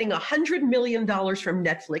should be getting $100 million from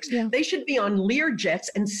Netflix. They should be on Learjets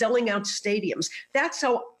and selling out stadiums. That's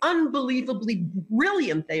how unbelievably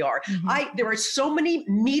brilliant they are. There are so many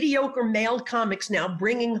mediocre male comics now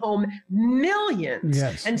bringing home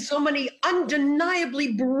millions, and so many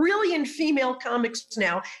undeniably brilliant female comics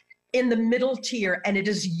now in the middle tier. And it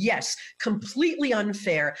is, completely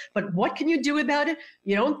unfair. But what can you do about it?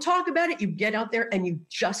 You don't talk about it. You get out there and you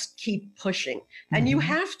just keep pushing. And you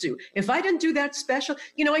have to. If I didn't do that special,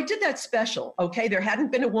 I did that special. Okay. There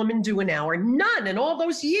hadn't been a woman do an hour, none in all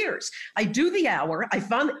those years. I do the hour. I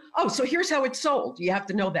found, so here's how it sold. You have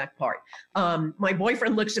to know that part. My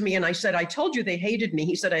boyfriend looks at me and I said, I told you they hated me.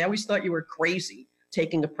 He said, I always thought you were crazy,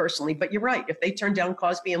 taking it personally, but you're right. If they turn down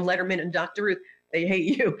Cosby and Letterman and Dr. Ruth, they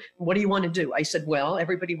hate you. What do you want to do? I said, well,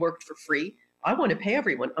 everybody worked for free. I want to pay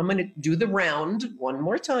everyone. I'm going to do the round one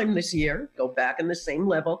more time this year, go back in the same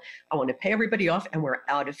level. I want to pay everybody off and we're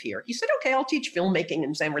out of here. He said, okay, I'll teach filmmaking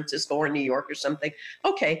in San Francisco or New York or something.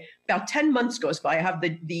 Okay. About 10 months goes by. I have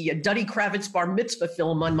the Duddy Kravitz bar mitzvah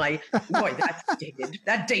film on my, boy, that's dated.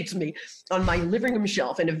 That dates me, on my living room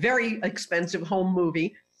shelf in a very expensive home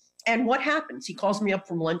movie. And what happens? He calls me up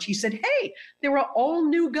from lunch. He said, hey, there are all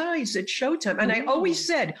new guys at Showtime. And I always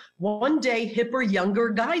said, one day hipper, younger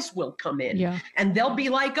guys will come in and they'll be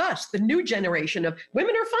like us, the new generation of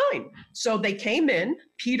women are fine. So they came in,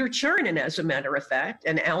 Peter Chernin, as a matter of fact,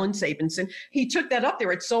 and Alan Sabinson. He took that up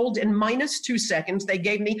there. It sold in -2 seconds. They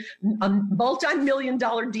gave me a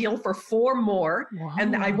multi-million-dollar deal for 4 more. Wow.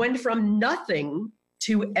 And I went from nothing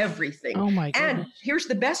to everything. Oh my God. And here's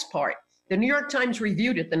the best part. The New York Times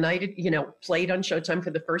reviewed it the night it, played on Showtime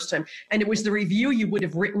for the first time. And it was the review you would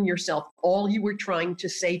have written yourself, all you were trying to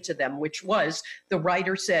say to them, which was, the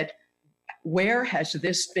writer said, where has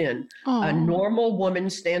this been? A normal woman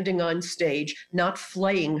standing on stage, not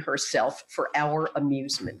flaying herself for our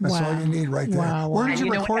amusement. That's all you need right there. Wow. Where did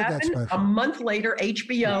you record that special? A month later,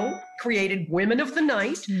 HBO created Women of the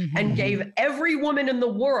Night and gave every woman in the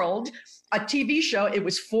world a TV show. It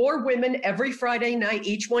was 4 women every Friday night.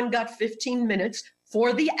 Each one got 15 minutes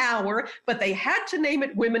for the hour, but they had to name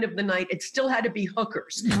it Women of the Night. It still had to be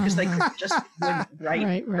hookers because they couldn't just women,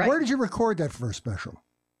 right? Where did you record that first special?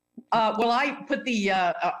 Well, I put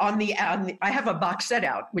I have a box set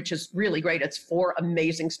out, which is really great. It's 4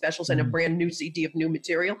 amazing specials and a brand new CD of new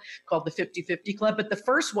material called the 50/50 Club. But the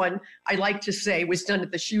first one, I like to say, was done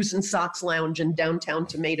at the Shoes and Socks Lounge in downtown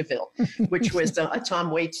Tomataville, which was a Tom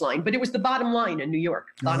Waits line. But it was the Bottom Line in New York.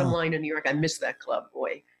 Bottom Line in New York. I miss that club,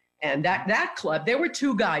 boy. And that club, there were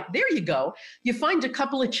 2 guys. There you go. You find a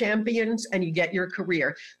couple of champions and you get your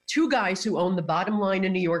career. 2 guys who owned the Bottom Line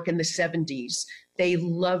in New York in the 70s. They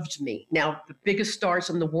loved me. Now, the biggest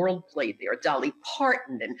stars in the world played there. Dolly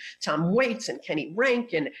Parton and Tom Waits and Kenny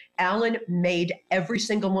Rankin. Alan made every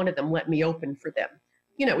single one of them let me open for them.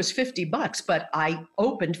 It was $50, but I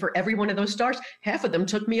opened for every one of those stars. Half of them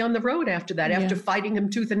took me on the road after that, after fighting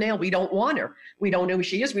him tooth and nail. We don't want her. We don't know who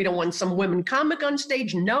she is. We don't want some women comic on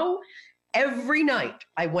stage. No. Every night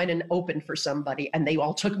I went and opened for somebody and they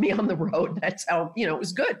all took me on the road. That's how, it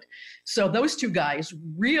was good. So those two guys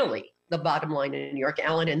really, the bottom line in New York,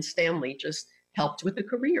 Alan and Stanley, just helped with the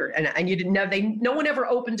career. And you didn't know, no one ever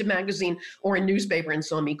opened a magazine or a newspaper and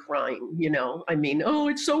saw me crying, I mean, oh,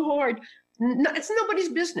 it's so hard. No, it's nobody's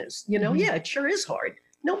business, Yeah, it sure is hard.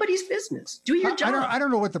 Nobody's business. Do your job. I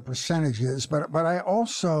don't know what the percentage is, but I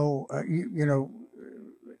also,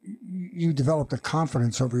 you developed a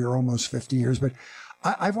confidence over your almost 50 years, but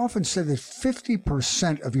I've often said that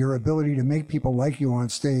 50% of your ability to make people like you on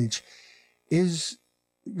stage is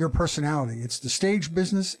your personality. It's the stage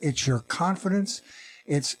business. It's your confidence.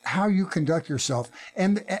 It's how you conduct yourself.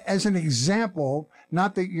 And as an example,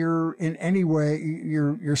 not that you're in any way,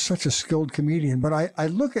 you're such a skilled comedian, but I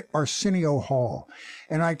look at Arsenio Hall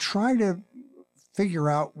and I try to figure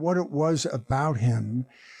out what it was about him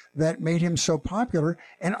that made him so popular.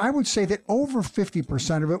 And I would say that over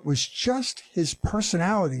 50% of it was just his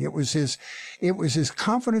personality. It was his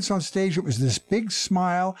confidence on stage. It was this big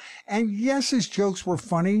smile. And yes, his jokes were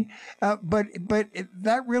funny, but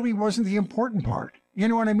that really wasn't the important part. You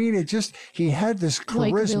know what I mean? He had this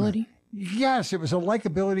charisma. Likability. Yes, it was a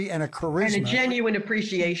likability and a charisma. And a genuine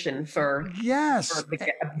appreciation for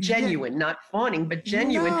genuine, not fawning, but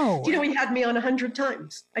genuine. No. He had me on 100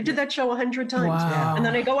 times. I did that show 100 times. Wow. And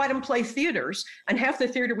then I go out and play theaters, and half the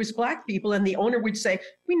theater was black people, and the owner would say,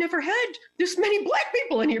 we never had this many black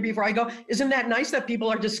people in here before. I go, isn't that nice that people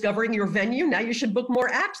are discovering your venue? Now you should book more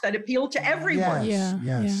acts that appeal to everyone. Yes,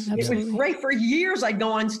 yes. Yeah, It was great. For years, I'd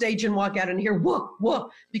go on stage and walk out and hear, whoa, whoa,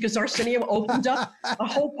 because Arsenio opened up a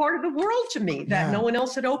whole part of the world to me that no one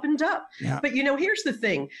else had opened up. Yeah. But here's the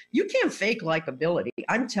thing. You can't fake likability.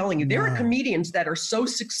 I'm telling you, there are comedians that are so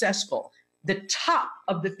successful, the top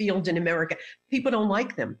of the field in America. People don't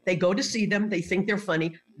like them. They go to see them. They think they're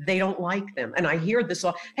funny. They don't like them. And I hear this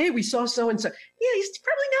all, hey, we saw so-and-so. Yeah, he's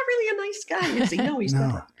probably not really a nice guy, is he? No, he's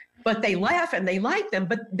not. But they laugh and they like them,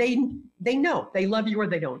 but they know they love you or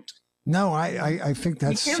they don't. No, I think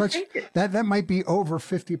that's that might be over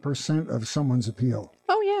 50% of someone's appeal.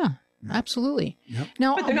 Oh, yeah. Absolutely. Yep.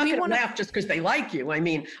 Now, but they're not going to laugh just because they like you. I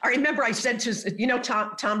mean, I remember I said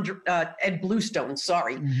to Ed Bluestone.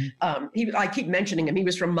 Sorry, I keep mentioning him. He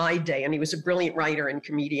was from my day, and he was a brilliant writer and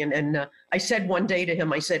comedian. And I said one day to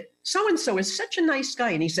him, I said, "So and so is such a nice guy,"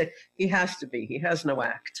 and he said, "He has to be. He has no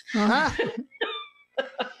act." Uh-huh.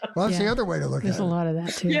 Well, that's the other way to look at it. There's a lot of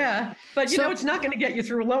that too. Yeah, but it's not going to get you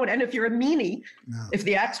through alone. And if you're a meanie, if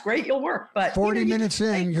the act's great, you'll work. But 40 minutes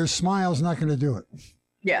in, your smile's not going to do it.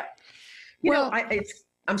 Yeah.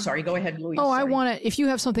 I'm sorry. Go ahead, Louise. Oh, sorry. I want to, if you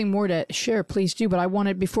have something more to share, please do. But I want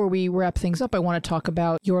to, before we wrap things up, I want to talk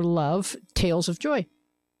about your love, Tales of Joy.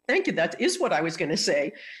 Thank you. That is what I was going to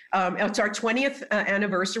say. It's our 20th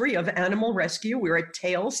anniversary of Animal Rescue. We're at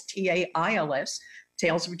Tails, TAILS,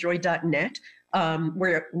 talesofjoy.net.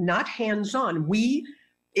 We're not hands-on.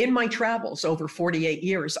 In my travels over 48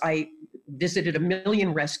 years, I visited 1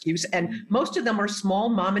 million rescues, and most of them are small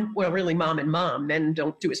mom and mom. Men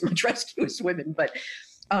don't do as much rescue as women, but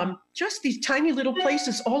just these tiny little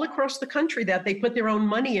places all across the country that they put their own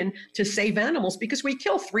money in to save animals, because we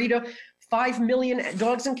kill 3 to 5 million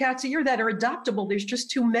dogs and cats a year that are adoptable. There's just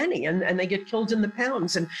too many, and they get killed in the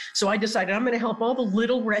pounds. And so I decided I'm going to help all the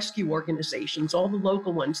little rescue organizations, all the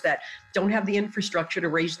local ones that don't have the infrastructure to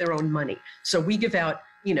raise their own money. So we give out,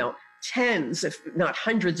 tens, if not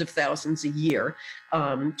hundreds of thousands a year,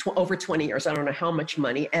 over 20 years. I don't know how much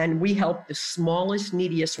money. And we help the smallest,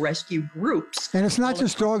 neediest rescue groups. And it's not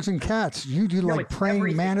just dogs and cats. You do like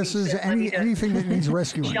praying mantises, anything that needs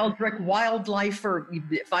rescuing. Sheldrick Wildlife for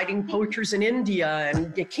fighting poachers in India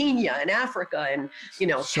and Kenya and Africa and,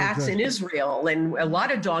 cats in Israel and a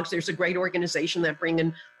lot of dogs. There's a great organization that bring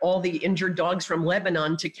in all the injured dogs from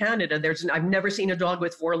Lebanon to Canada. I've never seen a dog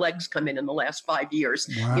with 4 legs come in the last 5 years.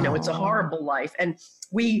 Wow. It's a horrible life. And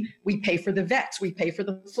we pay for the vets, we pay for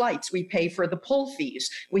the flights, we pay for the pull fees,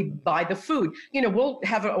 we buy the food. We'll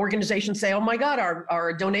have an organization say, oh my God,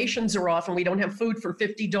 our donations are off and we don't have food for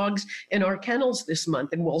 50 dogs in our kennels this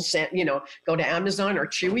month. And we'll send, go to Amazon or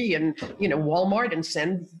Chewy and, Walmart and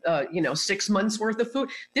send, 6 months worth of food.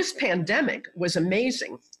 This pandemic was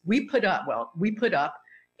amazing. We put up,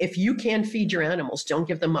 if you can feed your animals, don't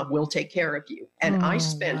give them up. We'll take care of you. And I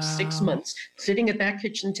spent 6 months sitting at that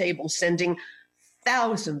kitchen table, sending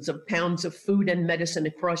thousands of pounds of food and medicine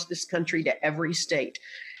across this country to every state.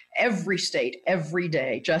 every state, every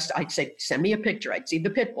day. I'd say, send me a picture. I'd see the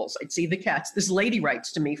pit bulls. I'd see the cats. This lady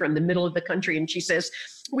writes to me from the middle of the country, and she says,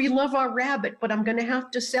 we love our rabbit, but I'm going to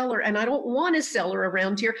have to sell her. And I don't want to sell her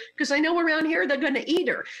around here because I know around here they're going to eat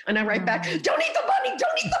her. And I write back, don't eat the bunny,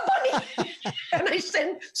 don't eat the bunny. And I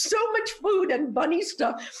send so much food and bunny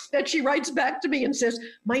stuff that she writes back to me and says,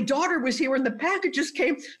 my daughter was here when the packages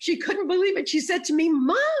came. She couldn't believe it. She said to me,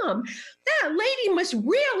 Mom, that lady must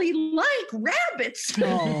really like rabbits.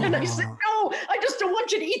 And I said, no, I just don't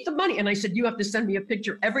want you to eat the bunny. And I said, you have to send me a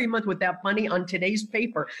picture every month with that bunny on today's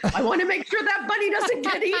paper. I want to make sure that bunny doesn't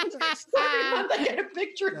get eaten. So every month I get a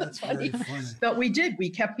picture of the bunny. But we did. We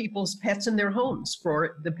kept people's pets in their homes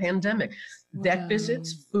for the pandemic. Vet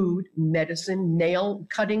visits, food, medicine, nail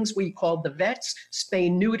cuttings, we called the vets,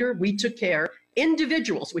 spay, neuter. We took care.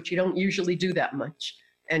 Individuals, which you don't usually do that much,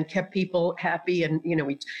 and kept people happy. And,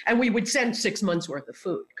 we would send 6 months worth of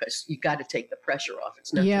food because you got to take the pressure off.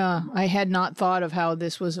 It's not. Yeah, I had not thought of how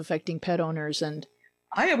this was affecting pet owners. And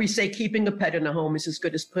I always say keeping a pet in a home is as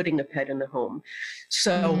good as putting a pet in a home.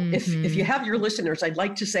 So if you have your listeners, I'd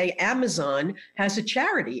like to say Amazon has a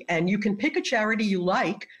charity, and you can pick a charity you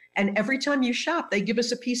like. And every time you shop, they give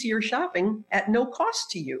us a piece of your shopping at no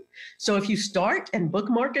cost to you. So if you start and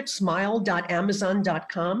bookmark it,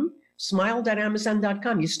 smile.amazon.com,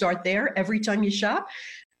 smile.amazon.com, you start there every time you shop.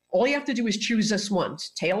 All you have to do is choose us once,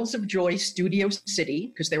 Tales of Joy Studio City,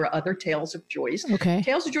 because there are other Tales of Joys. Okay.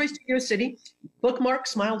 Tales of Joy Studio City, bookmark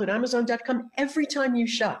smile.amazon.com. Every time you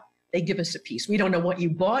shop, they give us a piece. We don't know what you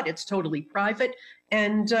bought. It's totally private.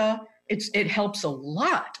 And it helps a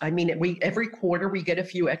lot. I mean, every quarter we get a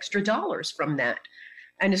few extra dollars from that.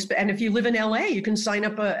 And if you live in LA, you can sign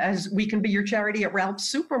up as we can be your charity at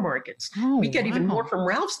Ralph's Supermarkets. We get even more from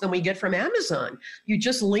Ralph's than we get from Amazon. You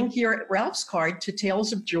just link your Ralph's card to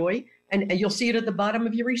Tales of Joy, and you'll see it at the bottom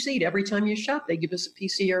of your receipt. Every time you shop, they give us a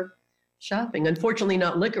piece of your shopping. Unfortunately,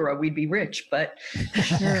 not liquor, or we'd be rich, but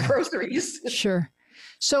groceries. Sure.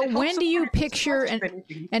 So when do you picture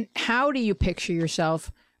and how do you picture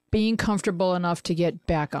yourself being comfortable enough to get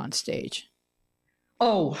back on stage?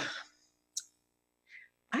 Oh,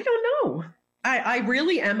 I don't know. I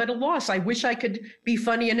really am at a loss. I wish I could be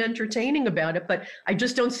funny and entertaining about it, but I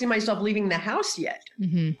just don't see myself leaving the house yet.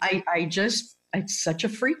 It's such a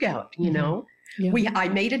freak out, Yeah. I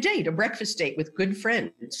made a breakfast date with good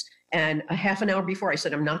friends. And a half an hour before I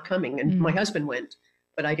said, I'm not coming. And my husband went,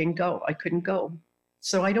 but I didn't go. I couldn't go.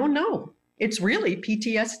 So I don't know. It's really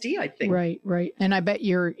PTSD, I think. Right. And I bet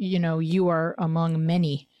you are among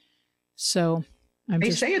many. So they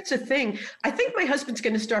say it's a thing. I think my husband's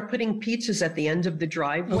going to start putting pizzas at the end of the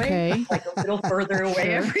driveway, like a little further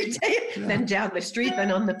away every day, then down the street,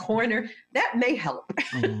 then on the corner. That may help.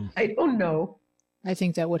 I don't know. I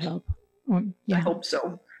think that would help. I hope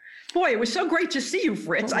so. Boy, it was so great to see you,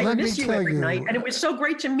 Fritz. I miss you every night. And it was so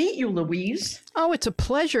great to meet you, Louise. Oh, it's a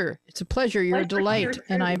pleasure. It's a pleasure. You're a delight.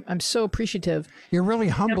 And I'm so appreciative. You're really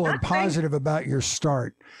humble and positive about your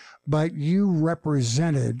start. But you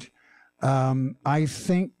represented, I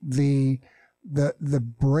think, the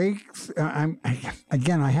break.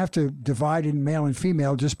 I have to divide in male and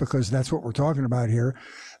female just because that's what we're talking about here.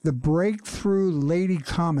 The breakthrough lady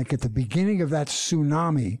comic at the beginning of that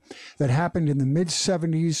tsunami that happened in the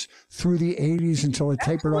mid-'70s through the '80s until it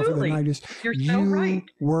tapered off in the '90s. You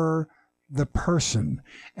were the person,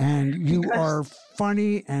 and you are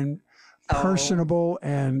funny and personable,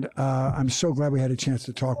 and I'm so glad we had a chance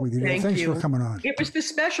to talk with you today. Thanks for coming on. It was the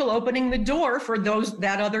special opening the door for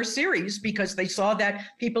that other series because they saw that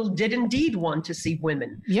people did indeed want to see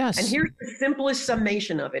women. Yes. And here's the simplest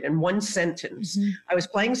summation of it in one sentence. I was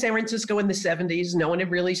playing San Francisco in the 70s. No one had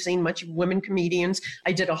really seen much women comedians.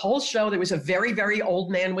 I did a whole show. There was a very, very old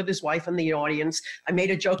man with his wife in the audience. I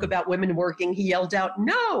made a joke about women working. He yelled out,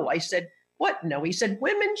 "No." I said, "What? No." He said,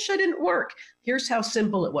 "Women shouldn't work." Here's how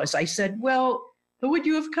simple it was. I said, "Well, who would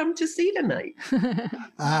you have come to see tonight?"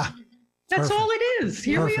 That's all it is.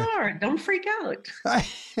 Here we are. Don't freak out.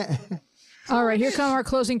 All right, here come our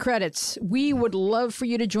closing credits. We would love for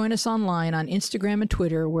you to join us online on Instagram and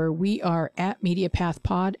Twitter, where we are at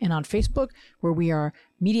MediaPathPod, and on Facebook, where we are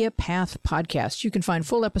MediaPath Podcast. You can find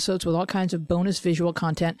full episodes with all kinds of bonus visual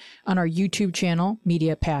content on our YouTube channel,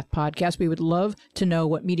 MediaPath Podcast. We would love to know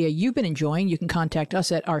what media you've been enjoying. You can contact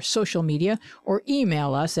us at our social media or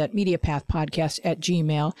email us at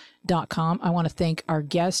mediapathpodcast@gmail.com. I want to thank our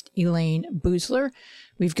guest, Elaine Boosler.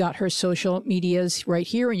 We've got her social medias right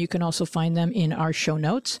here, and you can also find them in our show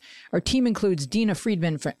notes. Our team includes Dina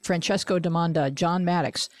Friedman, Francesco Demanda, John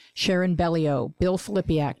Maddox, Sharon Bellio, Bill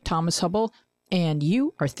Filipiak, Thomas Hubble, and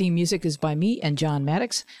You. Our theme music is by me and John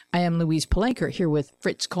Maddox. I am Louise Palanker here with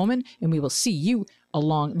Fritz Coleman, and we will see you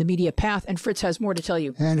along the media path. And Fritz has more to tell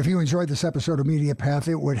you. And if you enjoyed this episode of Media Path,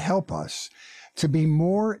 it would help us to be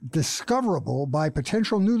more discoverable by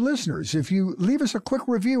potential new listeners if you leave us a quick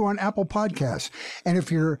review on Apple Podcasts. And if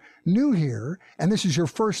you're new here and this is your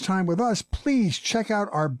first time with us, please check out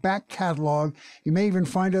our back catalog. You may even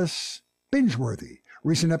find us binge-worthy.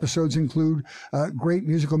 Recent episodes include great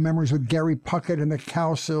musical memories with Gary Puckett and the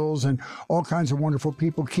Cowsills and all kinds of wonderful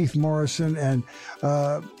people, Keith Morrison and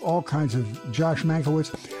all kinds of Josh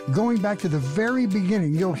Mankiewicz. Going back to the very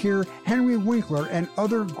beginning, you'll hear Henry Winkler and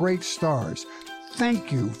other great stars.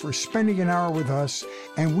 Thank you for spending an hour with us,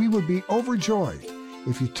 and we would be overjoyed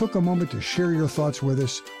if you took a moment to share your thoughts with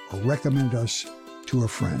us or recommend us to a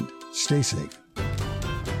friend. Stay safe.